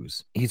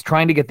issues. He's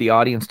trying to get the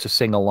audience to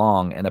sing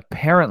along, and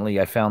apparently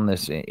I found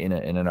this in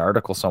an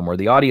article somewhere.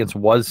 The audience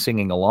was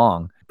singing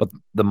along, but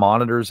the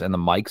monitors and the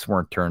mics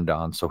weren't turned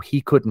on, so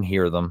he couldn't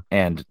hear them,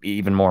 and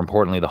even more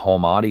importantly, the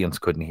home audience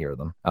couldn't hear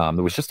them.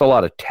 There was just a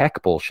lot of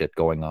tech bullshit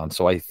going on,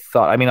 so I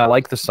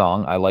like the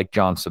song. I like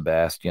John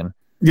Sebastian.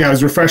 Yeah, it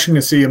was refreshing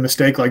to see a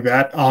mistake like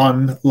that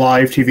on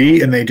live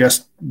TV, and they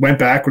just went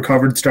back,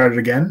 recovered, started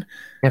again.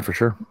 Yeah, for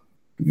sure.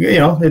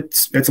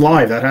 It's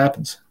live. That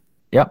happens.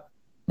 Yep,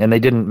 and they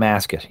didn't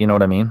mask it. You know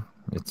what I mean?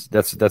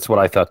 That's what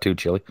I thought too,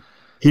 Chili.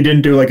 He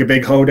didn't do like a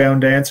big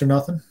hoedown dance or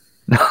nothing?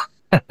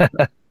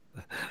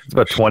 It's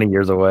about 20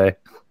 years away.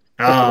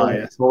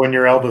 Yes. Well, when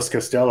you're Elvis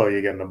Costello,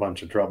 you get in a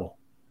bunch of trouble.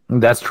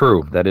 That's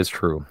true. That is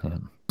true. Yeah.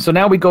 So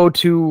now we go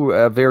to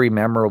a very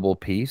memorable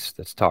piece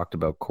that's talked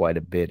about quite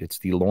a bit. It's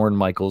the Lorne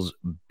Michaels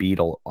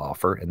Beatle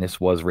offer, and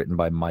this was written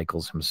by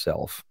Michaels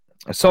himself.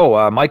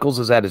 So Michaels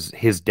is at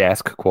his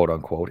desk, quote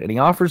unquote, and he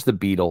offers the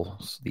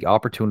Beatles the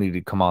opportunity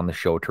to come on the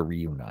show to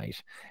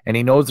reunite. And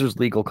he knows there's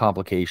legal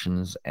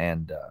complications,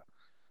 and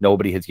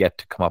nobody has yet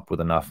to come up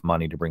with enough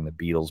money to bring the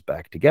Beatles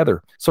back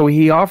together. So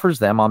he offers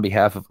them, on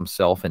behalf of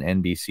himself and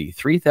NBC,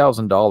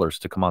 $3,000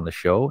 to come on the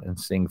show and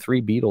sing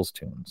 3 Beatles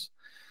tunes.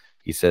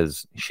 He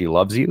says, "She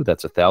Loves You,"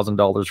 that's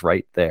 $1,000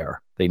 right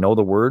there. They know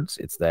the words,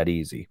 it's that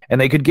easy. And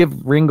they could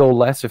give Ringo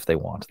less if they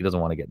want. He doesn't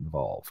want to get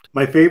involved.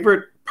 My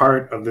favorite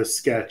part of this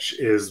sketch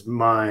is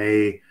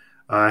my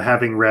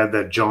having read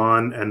that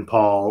John and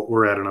Paul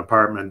were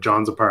at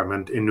John's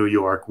apartment in New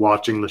York,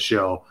 watching the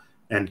show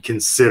and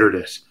considered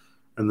it.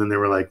 And then they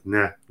were like,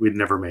 nah, we'd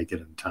never make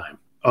it in time.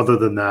 Other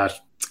than that,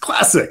 it's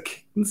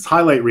classic. It's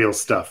highlight reel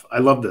stuff. I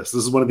love this.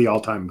 This is one of the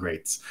all-time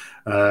greats.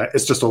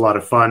 It's just a lot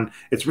of fun.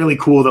 It's really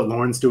cool that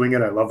Lorne's doing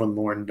it. I love when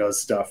Lorne does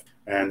stuff.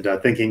 And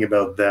thinking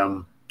about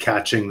them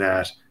catching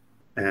that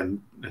and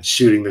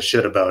shooting the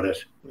shit about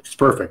it. It's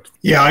perfect.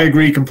 Yeah, I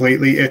agree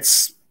completely.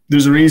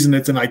 There's a reason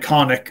it's an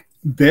iconic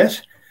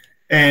bit.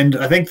 And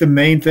I think the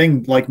main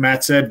thing, like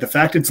Matt said, the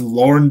fact it's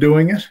Lorne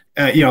doing it,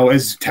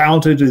 as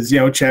talented as,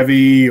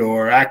 Chevy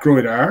or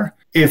Aykroyd are,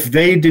 if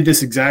they did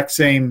this exact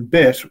same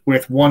bit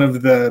with one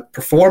of the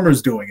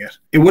performers doing it,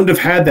 it wouldn't have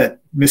had that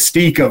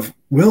mystique of,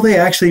 will they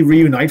actually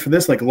reunite for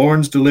this? Like,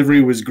 Lorne's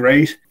delivery was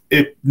great.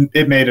 It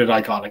made it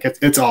iconic.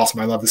 It's awesome.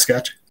 I love the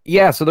sketch.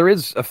 Yeah, so there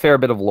is a fair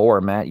bit of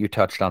lore, Matt. You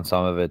touched on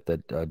some of it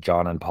that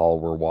John and Paul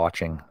were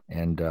watching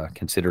and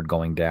considered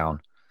going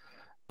down.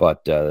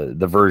 But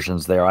the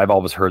versions there, I've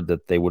always heard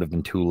that they would have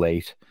been too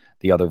late.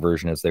 The other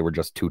version is they were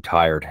just too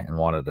tired and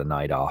wanted a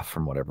night off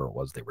from whatever it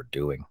was they were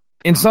doing.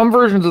 In some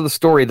versions of the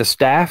story, the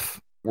staff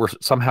were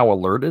somehow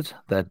alerted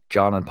that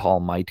John and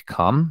Paul might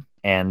come.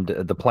 And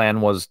the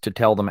plan was to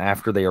tell them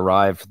after they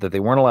arrived that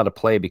they weren't allowed to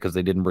play because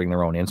they didn't bring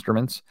their own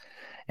instruments.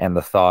 And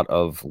the thought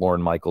of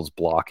Lorne Michaels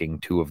blocking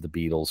two of the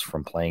Beatles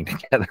from playing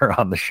together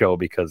on the show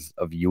because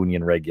of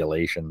union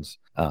regulations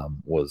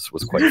was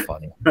quite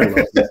funny.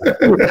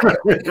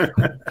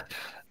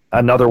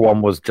 Another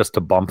one was just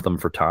to bump them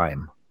for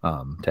time,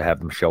 to have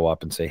them show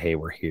up and say, "Hey,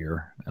 we're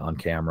here" on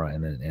camera,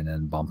 and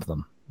then bump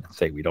them and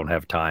say, "We don't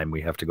have time.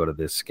 We have to go to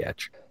this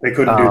sketch." They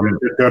couldn't do that.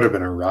 It would have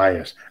been a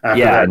riot.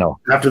 I know.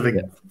 After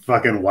the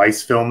fucking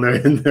Weiss film,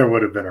 there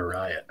would have been a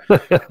riot.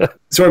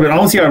 Sorry, but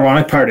almost the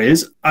ironic part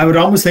is, I would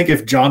almost think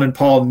if John and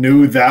Paul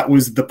knew that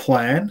was the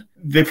plan,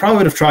 they probably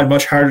would have tried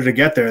much harder to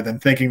get there than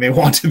thinking they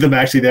wanted them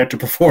actually there to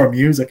perform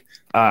music.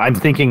 I'm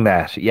thinking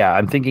that. Yeah,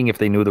 I'm thinking if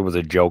they knew there was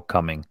a joke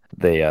coming,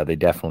 they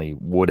definitely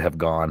would have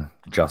gone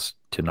just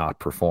to not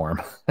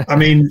perform. I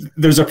mean,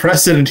 there's a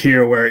precedent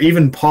here where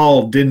even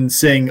Paul didn't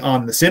sing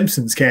on the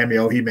Simpsons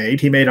cameo he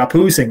made. He made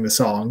Apu sing the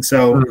song,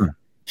 so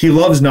he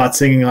loves not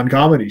singing on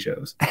comedy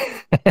shows.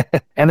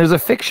 And there's a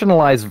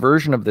fictionalized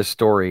version of this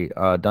story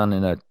done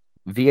in a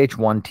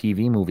VH1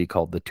 TV movie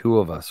called The Two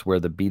of Us, where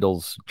the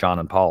Beatles, John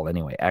and Paul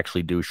anyway,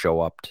 actually do show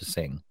up to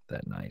sing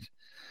that night.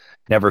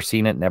 Never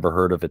seen it, never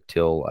heard of it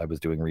till I was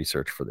doing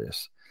research for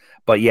this.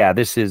 But yeah,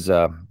 this is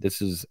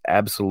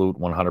absolute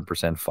 100%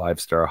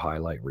 5-star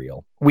highlight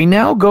reel. We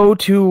now go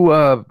to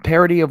a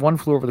parody of One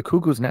Flew Over the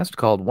Cuckoo's Nest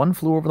called One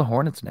Flew Over the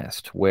Hornet's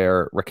Nest,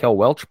 where Raquel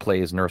Welch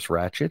plays Nurse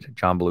Ratched,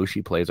 John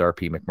Belushi plays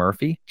R.P.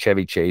 McMurphy,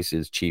 Chevy Chase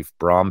is Chief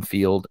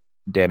Bromfield,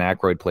 Dan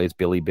Aykroyd plays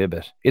Billy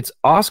Bibbit. It's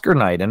Oscar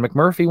night, and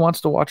McMurphy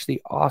wants to watch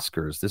the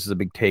Oscars. This is a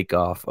big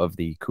takeoff of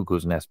the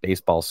Cuckoo's Nest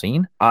baseball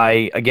scene.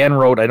 I, again,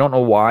 wrote, I don't know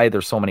why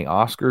there's so many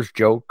Oscars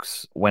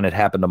jokes when it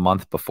happened a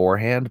month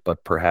beforehand,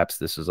 but perhaps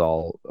this is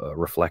all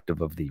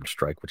reflective of the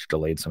strike, which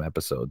delayed some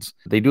episodes.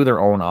 They do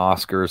their own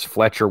Oscars.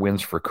 Fletcher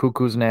wins for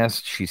Cuckoo's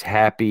Nest. She's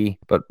happy,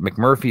 but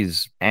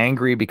McMurphy's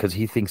angry because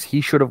he thinks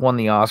he should have won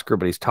the Oscar,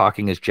 but he's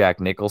talking as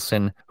Jack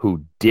Nicholson,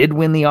 who did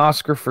win the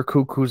Oscar for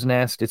Cuckoo's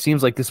Nest. It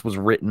seems like this was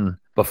written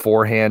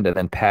beforehand and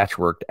then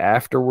patchworked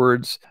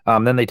afterwards.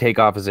 Then they take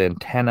off his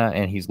antenna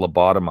and he's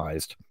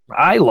lobotomized.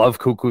 I love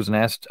Cuckoo's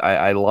Nest.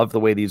 I love the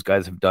way these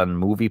guys have done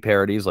movie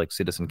parodies like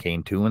Citizen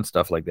Kane 2 and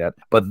stuff like that.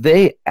 But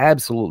they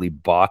absolutely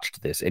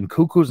botched this. And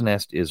Cuckoo's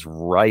Nest is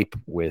ripe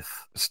with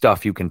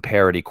stuff you can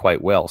parody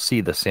quite well. See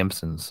The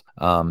Simpsons.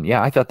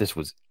 I thought this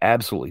was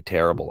absolutely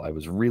terrible. I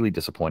was really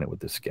disappointed with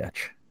this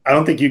sketch. I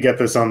don't think you get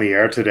this on the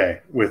air today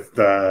with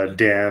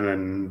Dan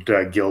and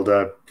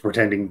Gilda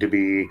pretending to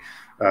be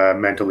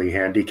mentally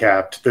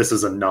handicapped. This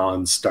is a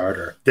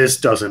non-starter. This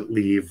doesn't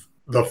leave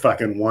the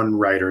fucking one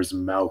writer's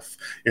mouth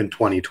in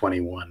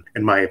 2021,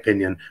 in my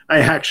opinion. I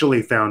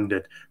actually found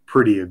it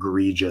pretty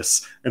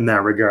egregious in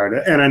that regard.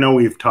 And I know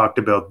we've talked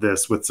about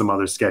this with some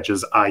other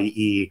sketches,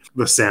 i.e.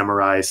 the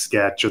samurai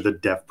sketch or the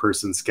deaf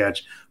person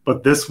sketch.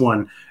 But this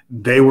one,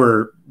 they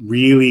were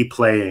really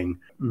playing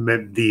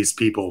these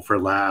people for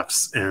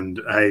laughs.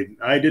 And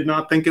I did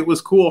not think it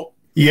was cool.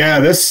 Yeah,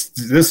 this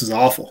is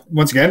awful.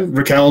 Once again,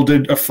 Raquel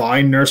did a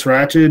fine Nurse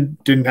Ratched,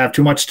 didn't have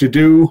too much to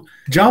do.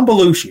 John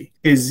Belushi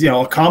is,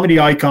 a comedy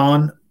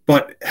icon,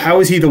 but how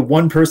is he the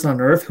one person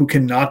on earth who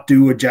cannot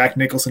do a Jack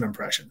Nicholson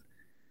impression?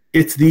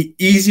 It's the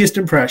easiest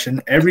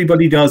impression.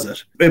 Everybody does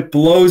it. It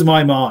blows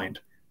my mind,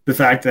 the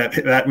fact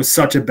that was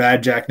such a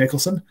bad Jack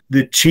Nicholson.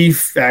 The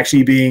chief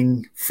actually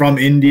being from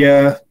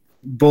India,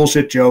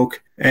 bullshit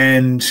joke,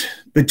 and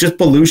just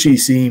Belushi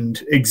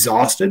seemed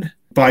exhausted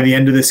by the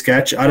end of the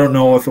sketch. I don't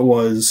know if it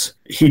was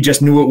he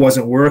just knew it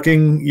wasn't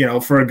working,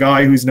 for a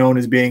guy who's known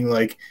as being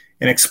like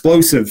an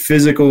explosive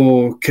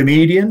physical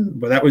comedian,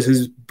 but that was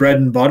his bread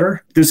and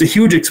butter. There's a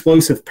huge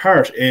explosive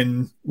part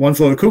in One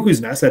Flew Over the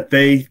Cuckoo's Nest that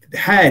they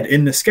had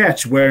in the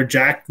sketch where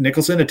Jack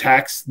Nicholson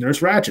attacks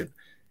Nurse Ratched.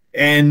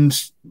 And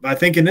I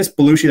think in this,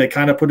 Belushi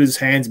kind of put his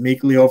hands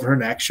meekly over her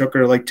neck, shook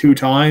her 2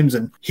 times,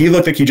 and he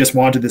looked like he just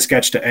wanted the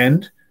sketch to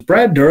end.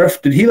 Brad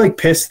Dourif, did he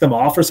piss them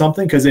off or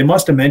something? Because they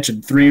must have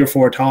mentioned 3 or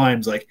 4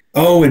 times,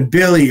 oh, and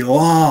Billy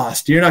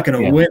lost. You're not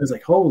going to win. It's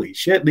holy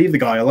shit, leave the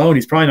guy alone.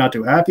 He's probably not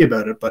too happy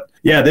about it. But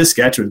yeah, this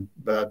sketch was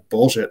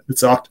bullshit. It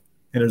sucked.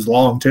 And it was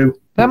long too.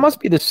 That must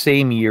be the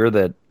same year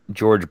that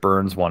George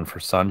Burns won for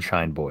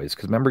Sunshine Boys.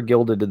 Because remember,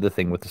 Gilda did the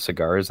thing with the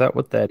cigar. Is that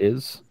what that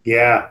is?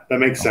 Yeah, that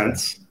makes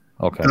sense.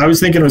 Okay. I was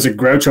thinking it was a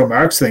Groucho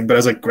Marx thing, but I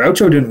was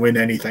Groucho didn't win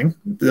anything.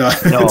 No,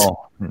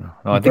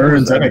 I think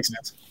Burns, that makes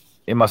sense.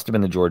 It must have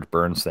been the George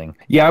Burns thing.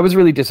 Yeah, I was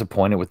really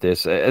disappointed with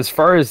this. As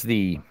far as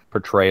the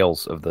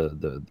portrayals of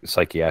the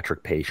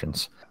psychiatric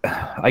patients,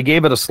 I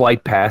gave it a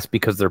slight pass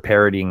because they're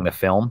parodying the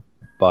film,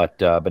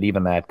 but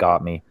even that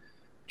got me.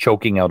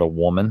 Choking out a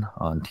woman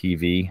on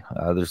TV.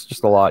 There's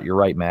just a lot. You're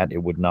right, Matt.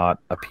 It would not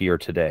appear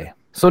today.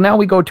 So now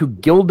we go to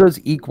Gilda's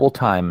Equal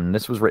Time, and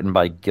this was written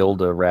by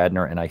Gilda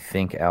Radner and I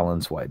think Alan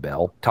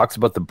Zweibel. Talks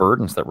about the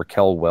burdens that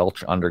Raquel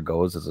Welch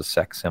undergoes as a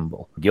sex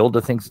symbol.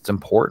 Gilda thinks it's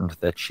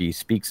important that she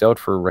speaks out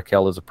for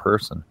Raquel as a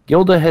person.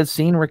 Gilda has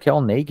seen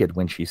Raquel naked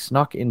when she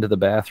snuck into the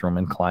bathroom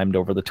and climbed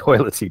over the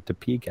toilet seat to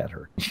peek at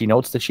her. She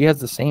notes that she has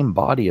the same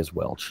body as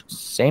Welch.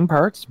 Same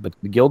parts, but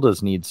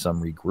Gilda's needs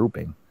some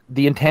regrouping.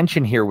 The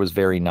intention here was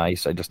very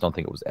nice. I just don't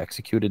think it was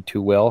executed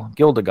too well.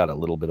 Gilda got a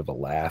little bit of a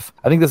laugh.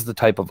 I think this is the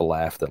type of a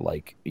laugh that,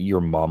 like,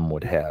 your mom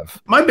would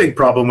have. My big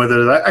problem with it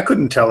is I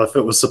couldn't tell if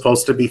it was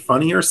supposed to be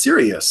funny or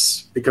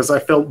serious because I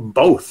felt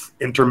both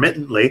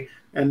intermittently,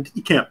 and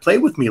you can't play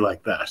with me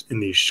like that in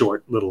these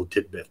short little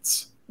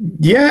tidbits.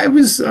 Yeah, it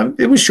was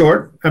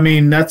short. I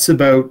mean, that's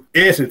about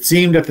it. It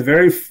seemed at the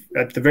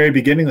very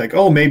beginning like,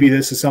 oh, maybe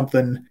this is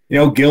something,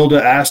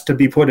 Gilda asked to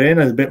be put in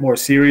as a bit more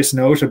serious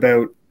note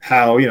about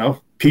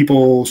how,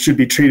 people should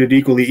be treated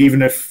equally, even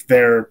if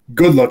they're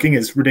good looking,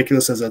 as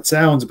ridiculous as that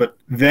sounds. But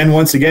then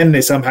once again,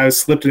 they somehow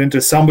slipped it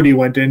into somebody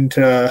went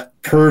into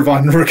perv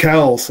on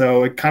Raquel.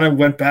 So it kind of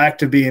went back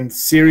to being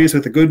serious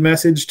with a good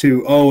message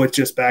to, it's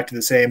just back to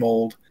the same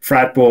old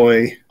frat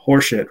boy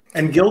horseshit.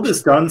 And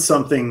Gilda's done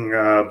something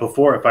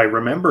before, if I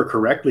remember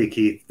correctly,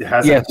 Keith.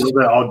 Hasn't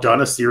Gilda all done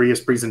a serious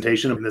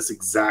presentation of this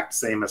exact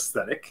same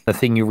aesthetic? The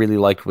thing you really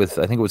liked with,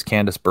 I think it was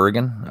Candice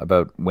Bergen,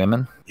 about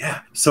women.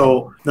 Yeah.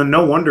 So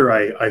no wonder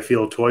I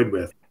feel toyed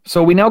with.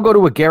 So we now go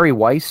to a Gary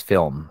Weiss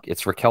film.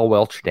 It's Raquel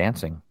Welch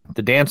dancing.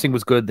 The dancing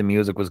was good. The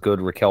music was good.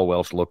 Raquel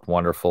Welch looked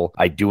wonderful.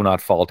 I do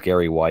not fault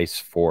Gary Weiss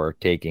for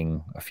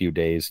taking a few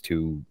days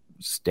to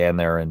stand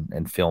there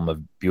and film a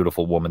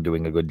beautiful woman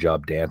doing a good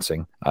job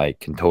dancing. I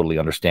can totally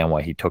understand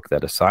why he took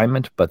that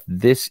assignment, but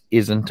this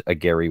isn't a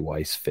Gary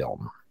Weiss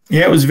film.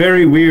 Yeah, it was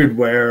very weird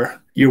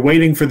where you're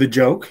waiting for the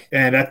joke,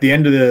 and at the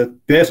end of the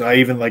bit, I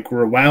even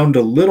rewound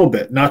a little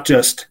bit, not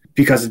just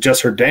because it's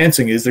just her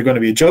dancing. Is there going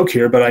to be a joke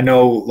here? But I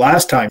know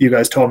last time you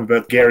guys told me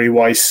about Gary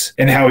Weiss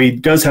and how he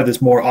does have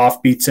this more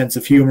offbeat sense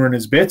of humor in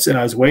his bits, and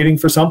I was waiting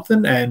for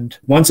something. And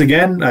once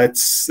again,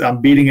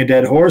 I'm beating a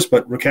dead horse,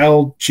 but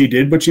Raquel, she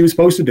did what she was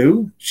supposed to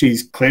do.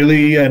 She's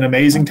clearly an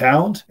amazing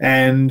talent.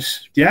 And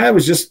yeah, it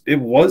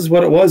was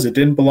what it was. It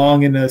didn't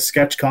belong in a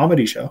sketch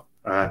comedy show.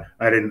 I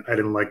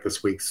didn't like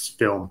this week's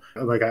film.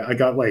 I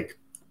got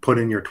put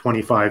in your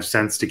 25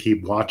 cents to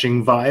keep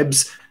watching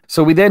vibes.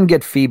 So we then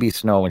get Phoebe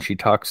Snow, and she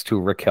talks to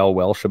Raquel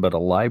Welch about a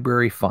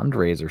library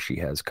fundraiser she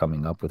has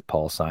coming up with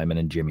Paul Simon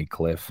and Jimmy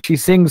Cliff. She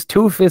sings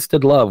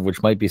Two-Fisted Love,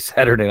 which might be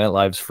Saturday Night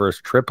Live's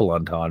first triple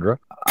entendre.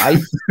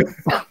 I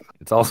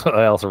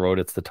also wrote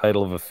it's the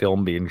title of a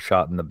film being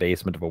shot in the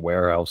basement of a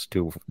warehouse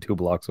two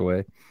blocks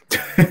away.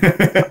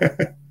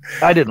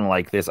 I didn't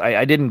like this.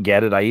 I didn't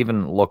get it. I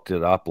even looked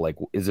it up.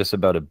 Is this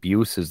about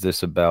abuse? Is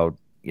this about...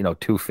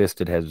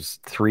 two-fisted has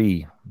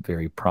three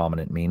very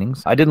prominent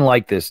meanings. I didn't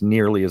like this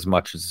nearly as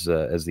much as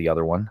the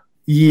other one.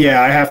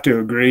 Yeah, I have to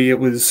agree. It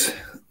was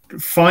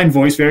fine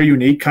voice, very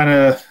unique.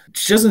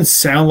 She doesn't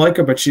sound like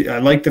her, but I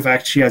like the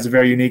fact she has a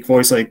very unique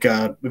voice.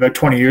 About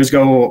 20 years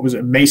ago, was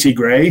it Macy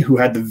Gray, who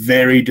had the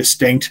very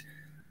distinct,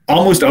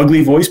 almost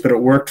ugly voice, but it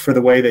worked for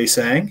the way they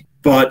sang.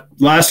 But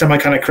last time I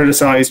kind of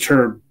criticized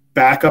her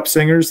backup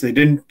singers. They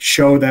didn't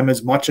show them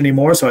as much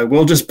anymore, so I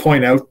will just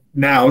point out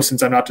now,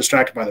 since I'm not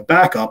distracted by the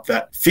backup,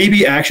 that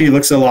Phoebe actually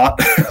looks a lot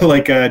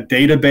like a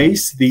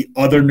Database, the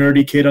other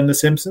nerdy kid on The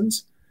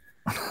Simpsons,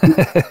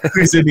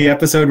 who's in the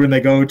episode when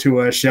they go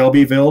to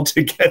Shelbyville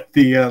to get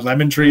the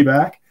lemon tree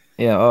back.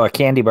 Yeah, a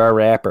candy bar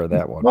wrapper,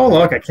 that one. Oh,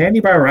 look, a candy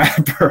bar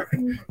wrapper.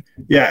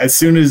 Yeah, as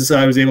soon as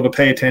I was able to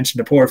pay attention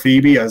to poor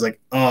Phoebe, I was like,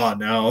 oh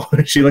no,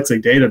 she looks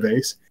like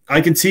Database. I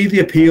could see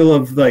the appeal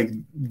of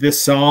this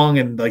song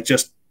and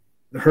just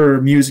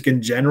her music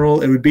in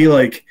general. It'd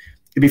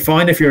be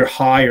fine if you're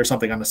high or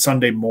something on a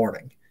Sunday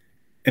morning,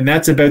 and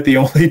that's about the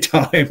only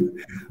time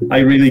I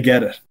really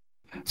get it.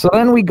 So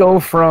then we go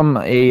from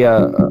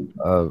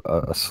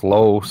a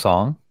slow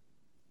song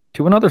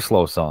to another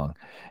slow song,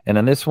 and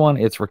in this one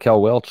it's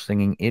Raquel Welch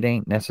singing "It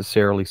Ain't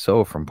Necessarily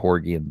So" from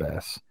Porgy and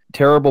Bess.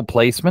 Terrible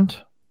placement,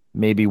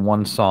 maybe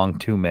one song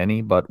too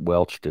many, but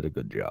Welch did a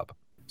good job.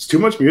 It's too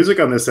much music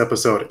on this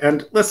episode,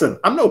 and listen,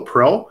 I'm no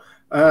pro.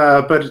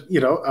 But,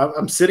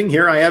 I'm sitting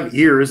here, I have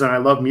ears, and I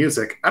love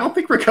music. I don't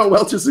think Raquel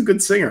Welch is a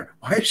good singer.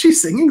 Why is she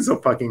singing so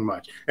fucking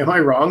much? Am I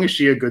wrong? Is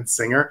she a good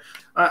singer?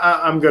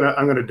 I'm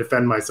gonna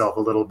defend myself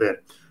a little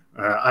bit.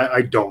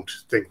 I don't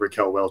think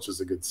Raquel Welch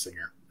is a good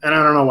singer. And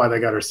I don't know why they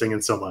got her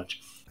singing so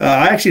much.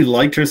 I actually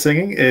liked her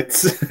singing.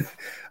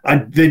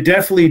 They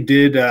definitely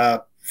did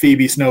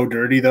Phoebe Snow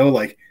dirty,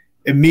 though.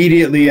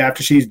 Immediately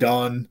after she's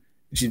done,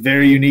 she's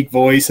very unique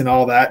voice and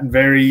all that, and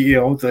very,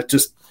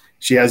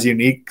 she has a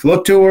unique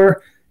look to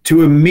her.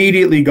 To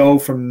immediately go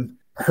from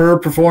her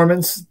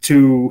performance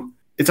to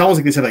it's almost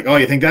like they said, like, oh,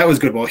 you think that was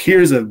good? Well,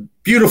 here's a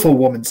beautiful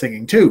woman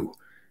singing too.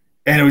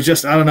 And it was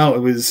just, I don't know, it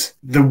was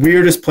the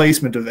weirdest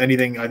placement of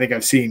anything I think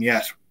I've seen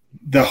yet.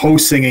 The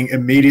host singing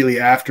immediately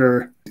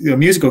after the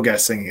musical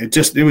guest singing.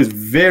 It was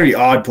very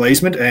odd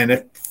placement, and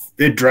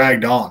it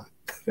dragged on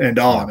and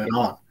on and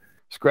on.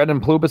 Scred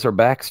and Plubis are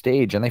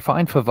backstage, and they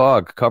find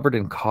Favog covered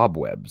in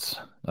cobwebs.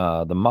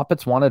 The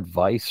Muppets want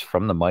advice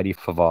from the mighty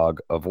Favog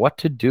of what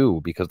to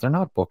do because they're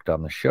not booked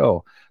on the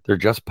show. They're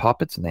just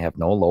puppets, and they have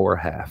no lower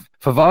half.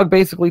 Favog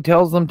basically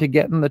tells them to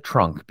get in the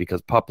trunk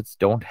because puppets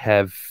don't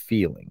have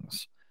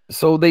feelings.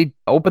 So they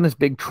open this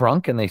big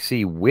trunk, and they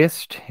see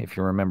Whist, if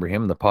you remember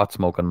him, the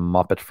pot-smoking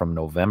Muppet from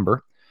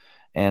November.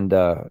 And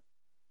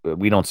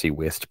we don't see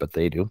Whist, but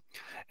they do.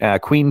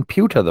 Queen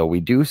Puta, though, we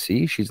do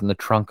see. She's in the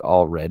trunk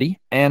already.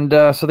 And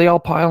so they all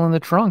pile in the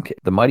trunk.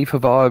 The mighty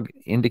Favog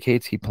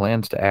indicates he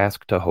plans to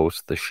ask to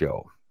host the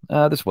show.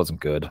 This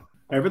wasn't good.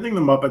 Everything the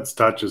Muppets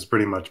touch is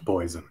pretty much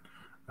poison.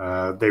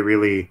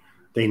 They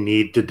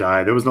need to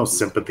die. There was no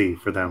sympathy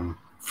for them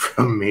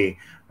from me.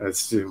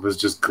 It was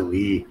just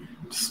glee.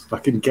 Just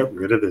fucking get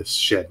rid of this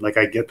shit. Like,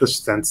 I get the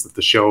sense that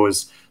the show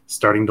is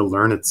starting to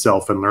learn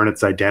itself and learn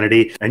its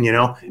identity. And,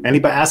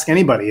 ask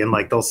anybody, and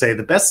like they'll say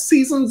the best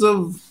seasons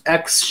of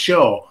X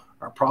show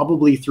are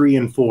probably 3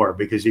 and 4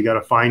 because you got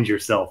to find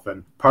yourself.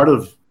 And part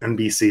of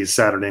NBC's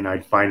Saturday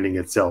Night finding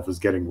itself is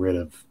getting rid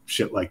of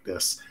shit like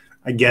this.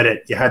 I get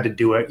it. You had to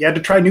do it. You had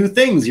to try new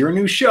things. You're a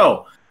new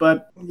show.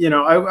 But,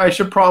 I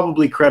should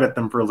probably credit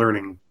them for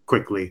learning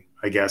quickly,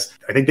 I guess.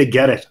 I think they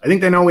get it. I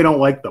think they know we don't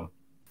like them.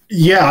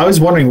 Yeah, I was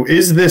wondering,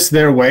 is this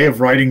their way of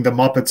writing the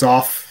Muppets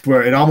off,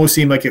 where it almost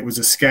seemed like it was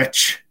a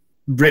sketch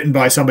written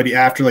by somebody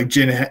after like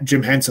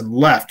Jim Henson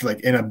left,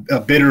 like in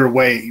a bitter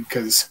way,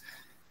 because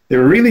they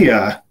were really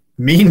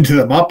mean to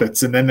the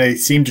Muppets, and then they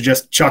seemed to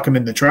just chuck them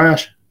in the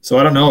trash. So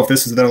I don't know if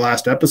this is their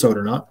last episode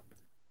or not.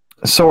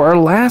 So our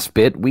last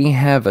bit, we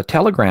have a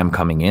telegram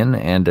coming in,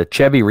 and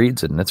Chevy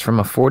reads it, and it's from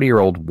a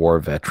 40-year-old war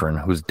veteran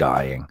who's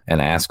dying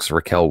and asks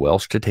Raquel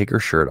Welch to take her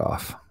shirt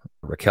off.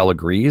 Raquel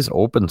agrees,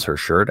 opens her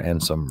shirt,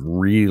 and some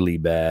really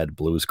bad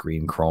blue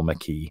screen chroma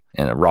key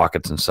and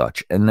rockets and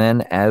such. And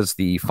then as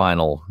the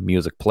final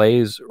music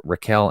plays,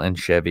 Raquel and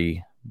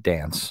Chevy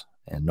dance,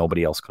 and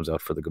nobody else comes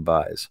out for the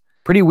goodbyes.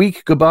 Pretty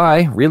weak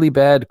goodbye, really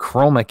bad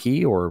chroma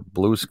key or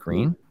blue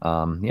screen.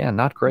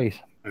 Not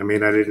great. I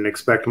mean, I didn't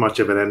expect much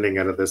of an ending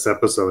out of this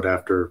episode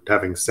after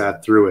having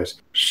sat through it.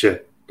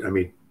 Shit. I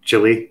mean,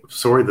 Chili,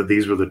 sorry that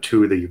these were the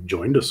two that you've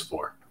joined us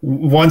for.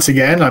 Once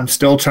again, I'm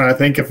still trying to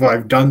think if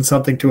I've done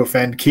something to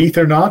offend Keith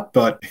or not,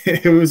 but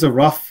it was a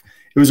rough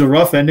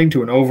ending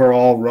to an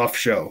overall rough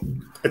show.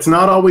 It's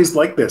not always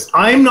like this.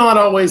 I'm not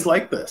always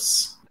like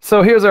this.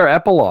 So here's our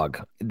epilogue.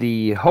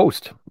 The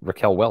host,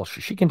 Raquel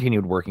Welch, she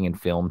continued working in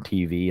film,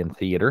 TV, and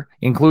theater,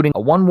 including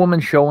a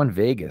one-woman show in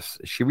Vegas.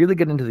 She really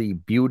got into the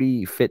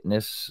beauty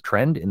fitness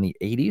trend in the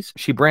 80s.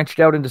 She branched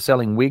out into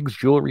selling wigs,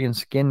 jewelry, and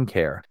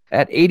skincare.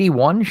 At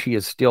 81, she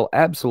is still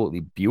absolutely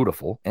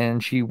beautiful,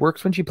 and she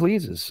works when she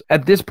pleases.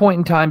 At this point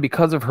in time,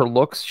 because of her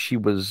looks, she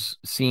was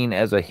seen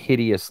as a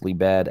hideously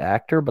bad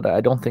actor, but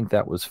I don't think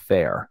that was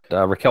fair.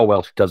 Raquel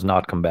Welch does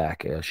not come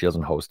back. She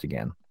doesn't host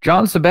again.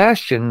 John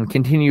Sebastian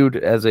continued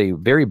as a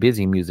very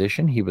busy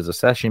musician. He was a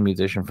session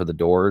musician for The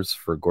Doors,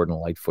 for Gordon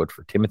Lightfoot,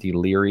 for Timothy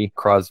Leary,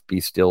 Crosby,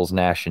 Stills,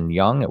 Nash, and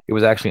Young. It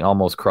was actually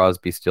almost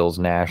Crosby, Stills,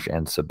 Nash,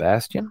 and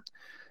Sebastian.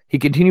 He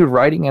continued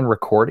writing and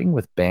recording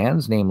with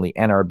bands, namely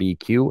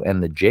NRBQ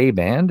and the J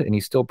Band, and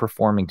he's still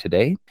performing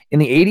today. In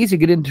the 80s, he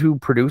got into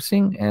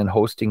producing and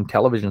hosting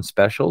television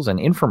specials and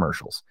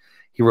infomercials.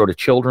 He wrote a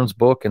children's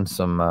book and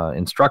some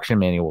instruction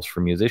manuals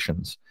for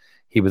musicians.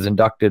 He was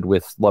inducted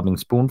with Loving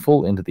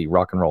Spoonful into the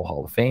Rock and Roll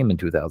Hall of Fame in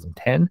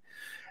 2010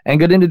 and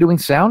got into doing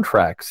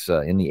soundtracks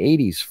in the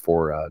 80s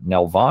for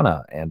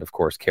Nelvana, and of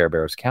course Care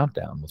Bears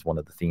Countdown was one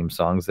of the theme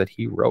songs that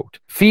he wrote.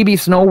 Phoebe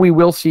Snow we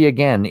will see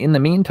again. In the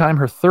meantime,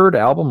 her third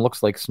album,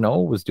 Looks Like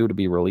Snow, was due to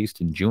be released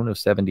in June of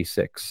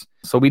 76.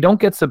 So we don't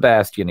get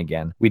Sebastian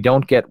again, we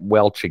don't get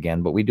Welch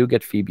again, but we do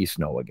get Phoebe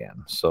Snow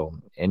again. So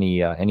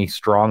any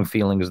strong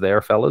feelings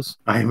there, fellas?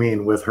 I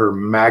mean, with her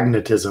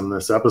magnetism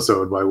this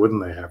episode, why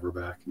wouldn't they have her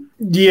back?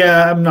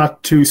 Yeah, I'm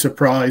not too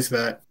surprised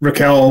that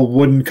Raquel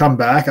wouldn't come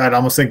back. I'd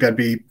almost think that'd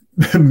be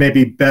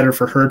maybe better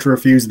for her to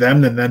refuse them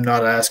than them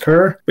not ask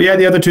her. But yeah,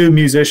 the other two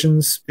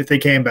musicians, if they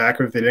came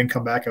back or if they didn't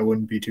come back, I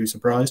wouldn't be too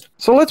surprised.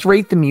 So let's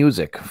rate the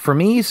music. For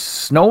me,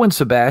 Snow and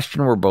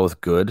Sebastian were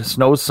both good.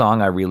 Snow's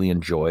song I really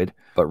enjoyed,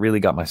 but really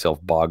got myself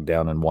bogged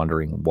down in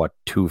wondering what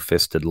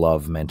two-fisted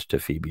love meant to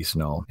Phoebe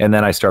Snow. And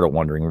then I started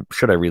wondering,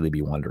 should I really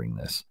be wondering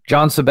this?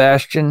 John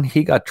Sebastian,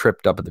 he got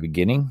tripped up at the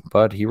beginning,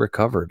 but he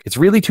recovered. It's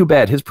really too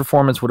bad. His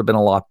performance would have been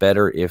a lot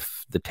better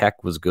if the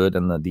tech was good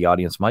and the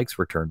audience mics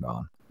were turned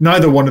on.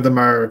 Neither one of them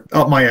are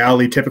up my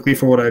alley typically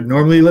for what I'd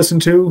normally listen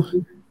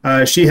to.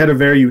 She had a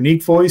very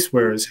unique voice,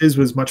 whereas his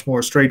was much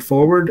more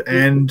straightforward,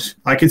 and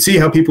I could see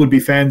how people would be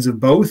fans of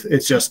both.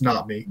 It's just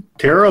not me.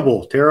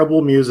 Terrible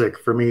music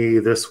for me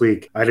this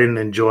week. I didn't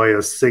enjoy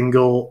a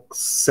single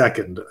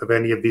second of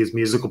any of these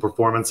musical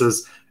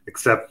performances,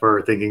 except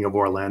for thinking of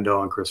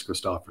Orlando and Chris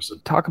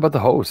Christopherson. Talk about the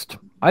host.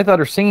 I thought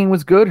her singing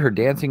was good, her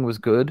dancing was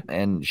good,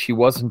 and she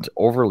wasn't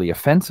overly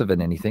offensive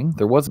in anything.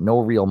 There was no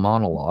real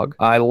monologue.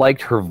 I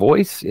liked her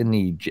voice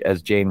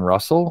as Jane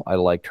Russell. I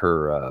liked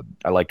her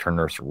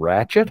Nurse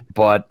Ratched,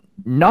 but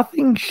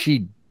nothing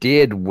she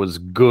did was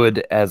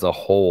good as a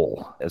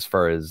whole as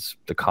far as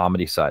the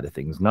comedy side of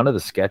things. None of the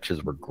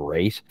sketches were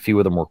great. A few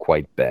of them were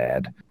quite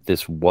bad.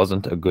 This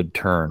wasn't a good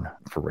turn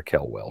for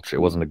Raquel Welch. It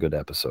wasn't a good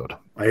episode.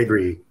 I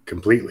agree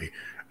completely.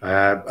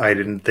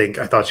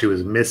 I thought she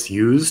was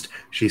misused.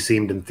 She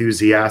seemed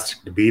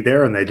enthusiastic to be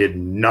there, and they did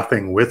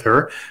nothing with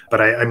her. But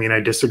I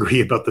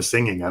disagree about the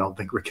singing. I don't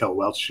think Raquel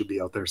Welch should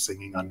be out there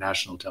singing on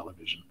national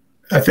television.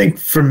 I think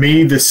for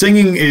me, the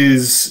singing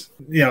is,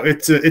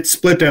 it's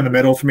split down the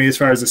middle for me as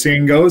far as the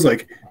singing goes.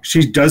 Like,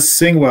 she does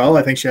sing well.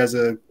 I think she has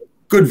a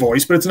good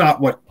voice, but it's not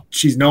what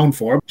she's known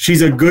for.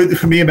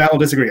 Me and Matt will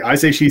disagree. I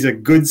say she's a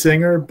good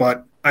singer,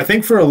 but I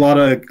think for a lot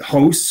of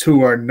hosts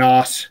who are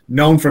not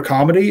known for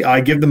comedy, I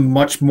give them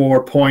much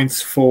more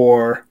points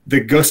for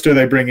the gusto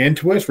they bring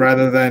into it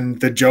rather than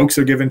the jokes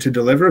they're given to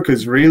deliver.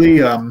 Because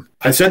really,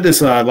 I said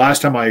this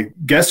last time I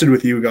guested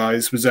with you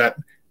guys, was that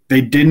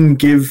they didn't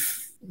give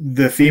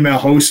the female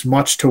host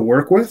much to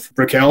work with.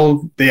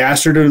 Raquel, they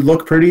asked her to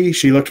look pretty,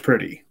 she looked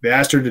pretty. They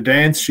asked her to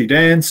dance, she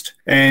danced,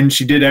 and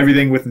she did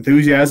everything with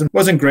enthusiasm.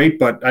 Wasn't great,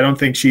 but I don't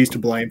think she's to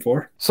blame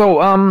for. So,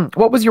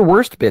 what was your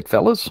worst bit,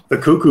 fellas? The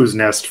Cuckoo's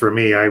Nest for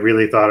me, I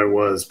really thought it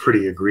was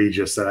pretty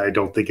egregious, and I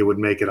don't think it would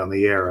make it on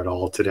the air at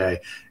all today.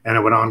 And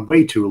it went on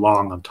way too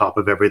long on top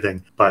of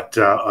everything. But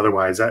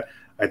otherwise, I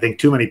think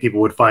too many people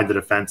would find it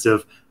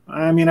offensive.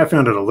 I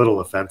found it a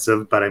little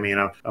offensive, but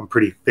I'm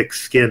pretty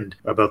thick-skinned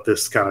about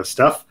this kind of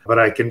stuff. But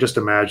I can just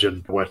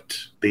imagine what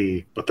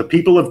the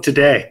people of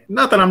today,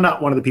 not that I'm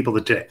not one of the people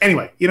of today.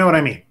 Anyway, you know what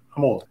I mean.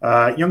 I'm old.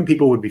 Young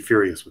people would be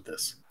furious with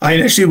this. I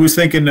initially was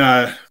thinking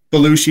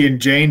Belushi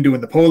and Jane doing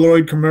the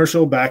Polaroid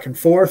commercial back and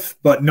forth,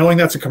 but knowing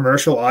that's a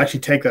commercial, I'll actually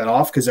take that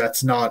off because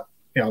that's not,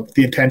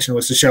 the intention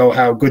was to show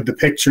how good the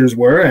pictures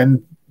were,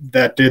 and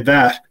that did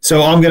that.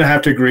 So I'm going to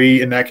have to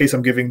agree. In that case,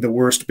 I'm giving the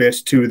worst bit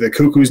to the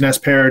Cuckoo's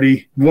Nest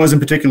parody.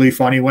 Wasn't particularly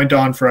funny, went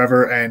on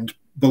forever, and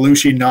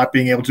Belushi not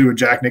being able to do a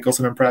Jack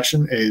Nicholson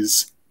impression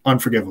is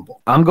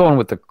unforgivable. I'm going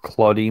with the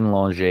Claudine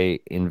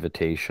Longet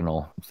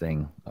Invitational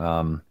thing.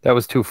 That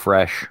was too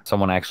fresh.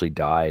 Someone actually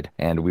died,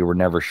 and we were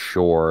never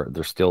sure.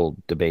 There's still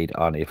debate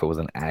on if it was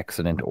an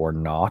accident or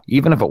not.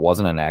 Even if it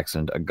wasn't an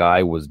accident, a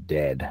guy was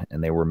dead,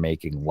 and they were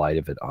making light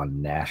of it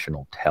on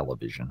national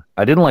television.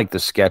 I didn't like the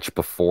sketch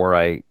before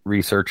I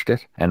researched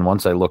it, and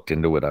once I looked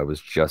into it, I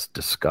was just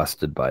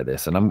disgusted by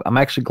this. And I'm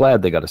actually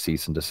glad they got a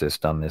cease and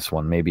desist on this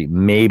one.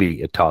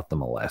 Maybe it taught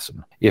them a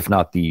lesson. If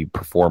not the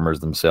performers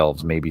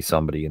themselves, maybe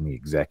somebody in the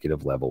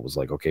executive level was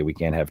like, okay, we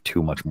can't have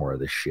too much more of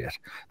this shit.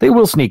 They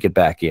will sneak it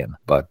back in,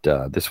 but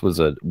this was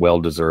a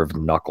well-deserved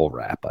knuckle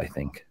wrap, I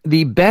think.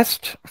 The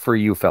best for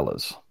you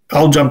fellas.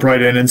 I'll jump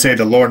right in and say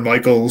the Lorne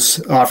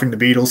Michaels offering the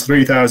Beatles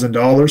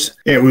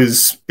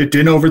 $3,000. It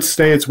didn't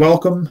overstay its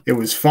welcome. It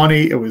was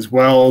funny. It was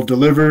well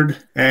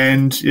delivered,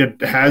 and it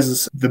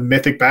has the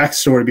mythic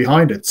backstory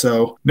behind it.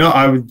 So no,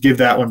 I would give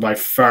that one by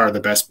far the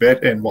best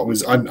bit in what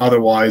was an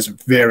otherwise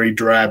very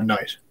drab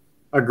night.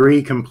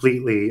 Agree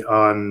completely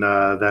on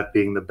that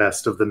being the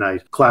best of the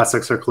night.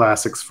 Classics are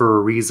classics for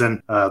a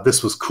reason.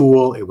 This was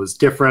cool. It was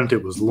different.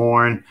 It was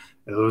Lorne.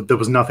 There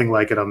was nothing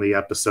like it on the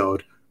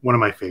episode. One of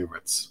my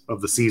favorites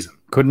of the season.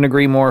 Couldn't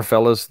agree more,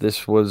 fellas.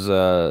 This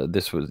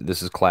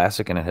is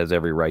classic, and it has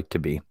every right to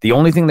be. The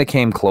only thing that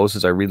came close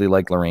is I really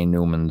like Lorraine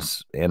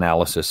Newman's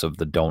analysis of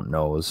the don't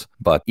knows,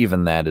 but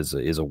even that is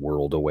a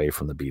world away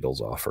from the Beatles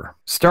offer.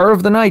 Star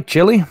of the night,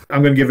 Chili.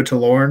 I'm going to give it to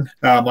Lorne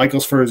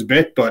Michaels for his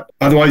bit, but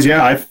otherwise,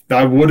 yeah,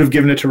 I would have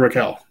given it to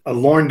Raquel.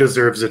 Lorne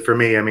deserves it for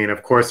me.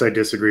 Of course, I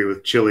disagree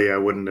with Chili. I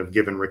wouldn't have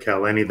given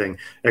Raquel anything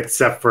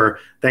except for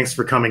thanks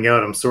for coming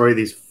out. I'm sorry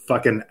these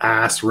fucking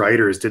ass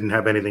writers didn't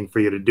have anything for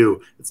you to do.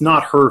 It's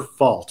not her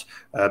fault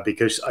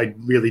because I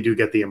really do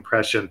get the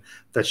impression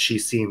that she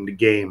seemed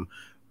game.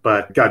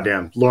 But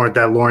goddamn,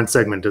 that Lorne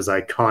segment is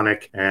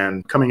iconic,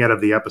 and coming out of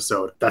the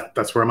episode,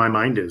 that's where my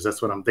mind is.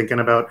 That's what I'm thinking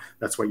about.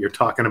 That's what you're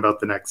talking about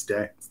the next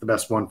day. It's the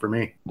best one for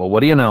me. Well, what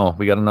do you know?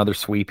 We got another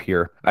sweep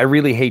here. I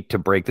really hate to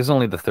break. This is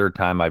only the third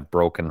time I've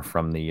broken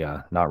from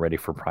the not ready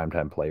for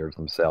primetime players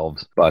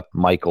themselves, but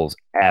Michaels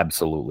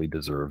absolutely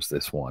deserves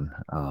this one.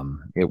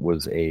 It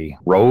was a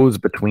rose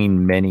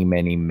between many,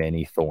 many,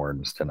 many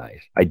thorns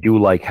tonight. I do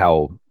like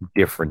how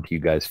different you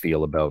guys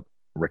feel about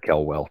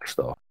Raquel Welch,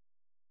 though.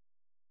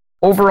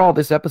 Overall,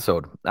 this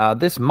episode,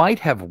 this might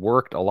have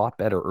worked a lot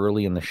better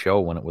early in the show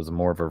when it was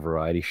more of a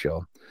variety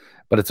show,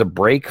 but it's a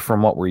break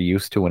from what we're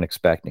used to and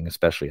expecting,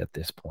 especially at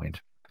this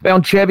point.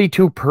 Found Chevy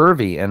too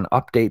pervy, and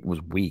Update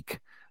was weak.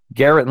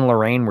 Garrett and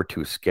Lorraine were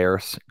too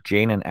scarce.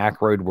 Jane and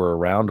Aykroyd were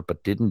around,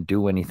 but didn't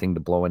do anything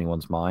to blow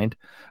anyone's mind.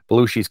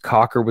 Belushi's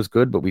cocker was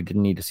good, but we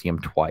didn't need to see him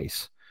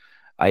twice.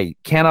 I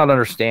cannot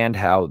understand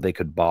how they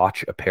could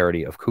botch a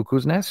parody of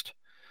Cuckoo's Nest.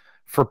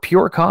 For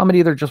pure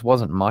comedy, there just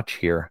wasn't much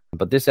here.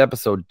 But this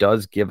episode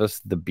does give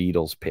us the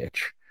Beatles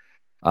pitch.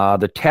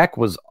 The tech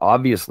was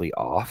obviously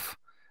off.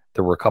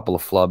 There were a couple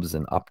of flubs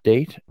in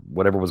update.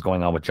 Whatever was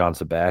going on with John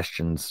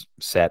Sebastian's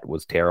set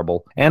was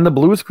terrible. And the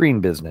blue screen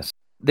business.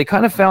 They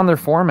kind of found their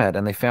format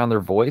and they found their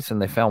voice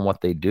and they found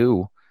what they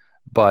do.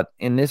 But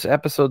in this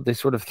episode, they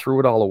sort of threw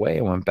it all away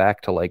and went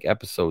back to like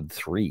episode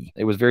 3.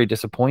 It was very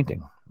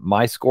disappointing.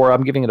 My score,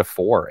 I'm giving it a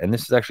 4. And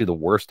this is actually the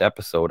worst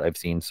episode I've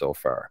seen so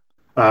far.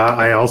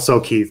 I also,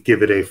 Keith,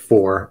 give it a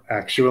 4,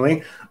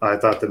 actually. I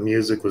thought the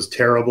music was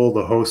terrible.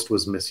 The host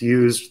was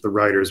misused. The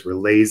writers were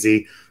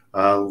lazy.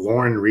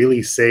 Lauren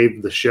really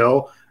saved the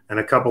show, and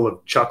a couple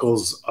of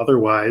chuckles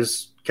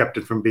otherwise kept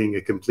it from being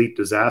a complete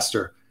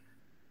disaster.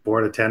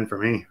 4 out of 10 for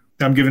me.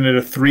 I'm giving it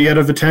a 3 out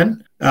of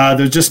 10.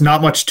 There's just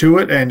not much to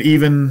it, and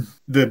even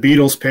the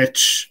Beatles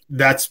pitch,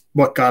 that's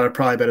what got it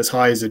probably about as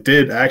high as it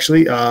did,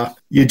 actually.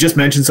 You just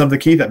mentioned something,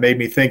 Keith, that made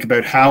me think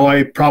about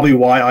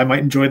why I might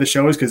enjoy the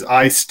show is because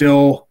I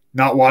still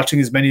not watching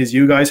as many as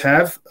you guys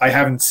have. I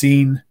haven't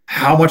seen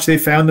how much they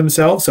found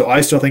themselves, so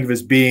I still think of it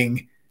as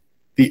being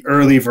the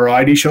early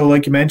variety show,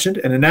 like you mentioned.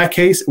 And in that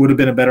case, it would have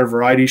been a better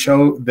variety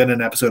show than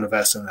an episode of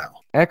SNL.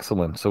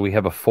 Excellent. So we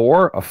have a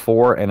 4,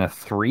 and a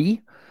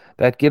 3.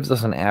 That gives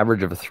us an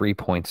average of a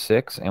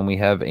 3.6, and we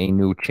have a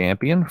new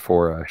champion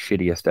for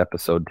shittiest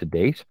episode to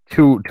date.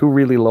 Two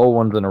really low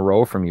ones in a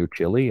row from you,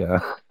 Chili. And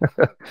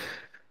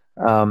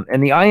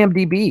the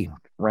IMDb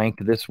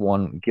ranked this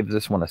one, gives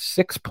this one a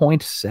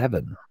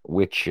 6.7,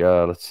 which,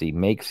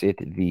 makes it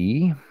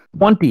the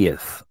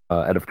 20th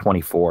out of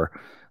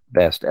 24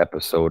 best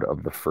episode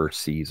of the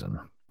first season.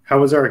 How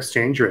was our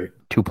exchange rate?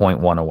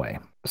 2.1 away.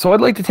 So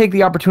I'd like to take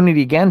the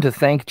opportunity again to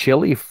thank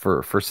Chili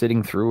for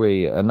sitting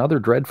through another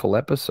dreadful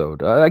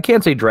episode. I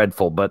can't say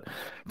dreadful, but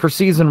for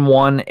season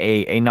 1,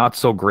 a not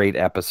so great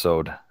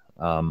episode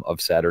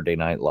of Saturday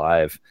Night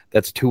Live.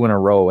 That's 2 in a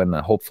row, and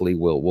hopefully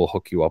we'll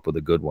hook you up with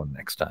a good one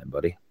next time,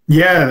 buddy.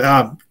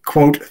 Yeah,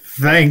 quote,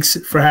 thanks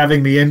for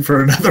having me in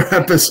for another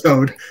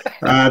episode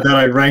that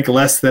I rank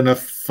less than a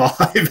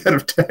 5 out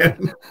of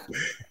 10.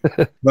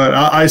 But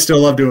I still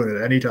love doing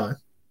it anytime.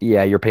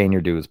 Yeah, you're paying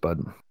your dues,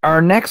 bud.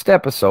 Our next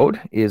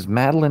episode is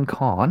Madeline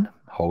Kahn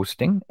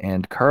hosting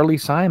and Carly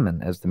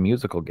Simon as the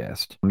musical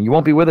guest. You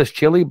won't be with us,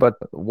 Chili, but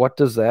what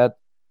does that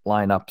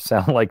lineup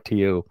sound like to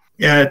you?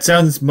 Yeah, it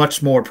sounds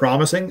much more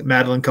promising.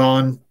 Madeline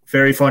Kahn,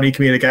 very funny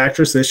comedic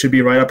actress. This should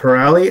be right up her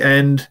alley.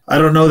 And I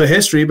don't know the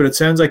history, but it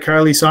sounds like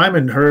Carly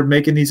Simon, her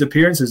making these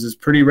appearances is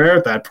pretty rare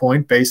at that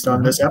point based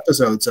on this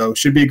episode. So it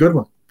should be a good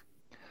one.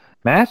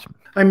 Matt?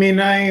 I mean,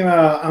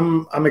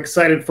 I'm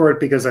excited for it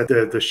because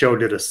the show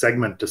did a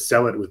segment to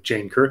sell it with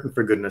Jane Curtin,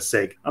 for goodness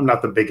sake. I'm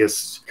not the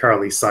biggest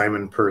Carly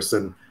Simon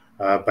person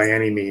by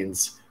any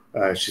means.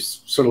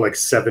 She's sort of like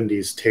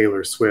 70s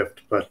Taylor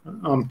Swift, but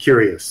I'm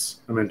curious.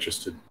 I'm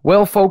interested.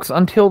 Well, folks,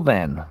 until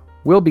then,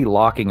 we'll be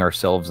locking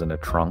ourselves in a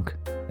trunk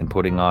and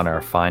putting on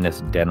our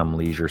finest denim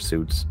leisure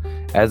suits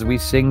as we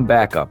sing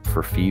backup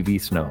for Phoebe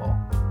Snow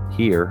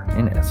here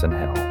in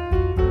SNL.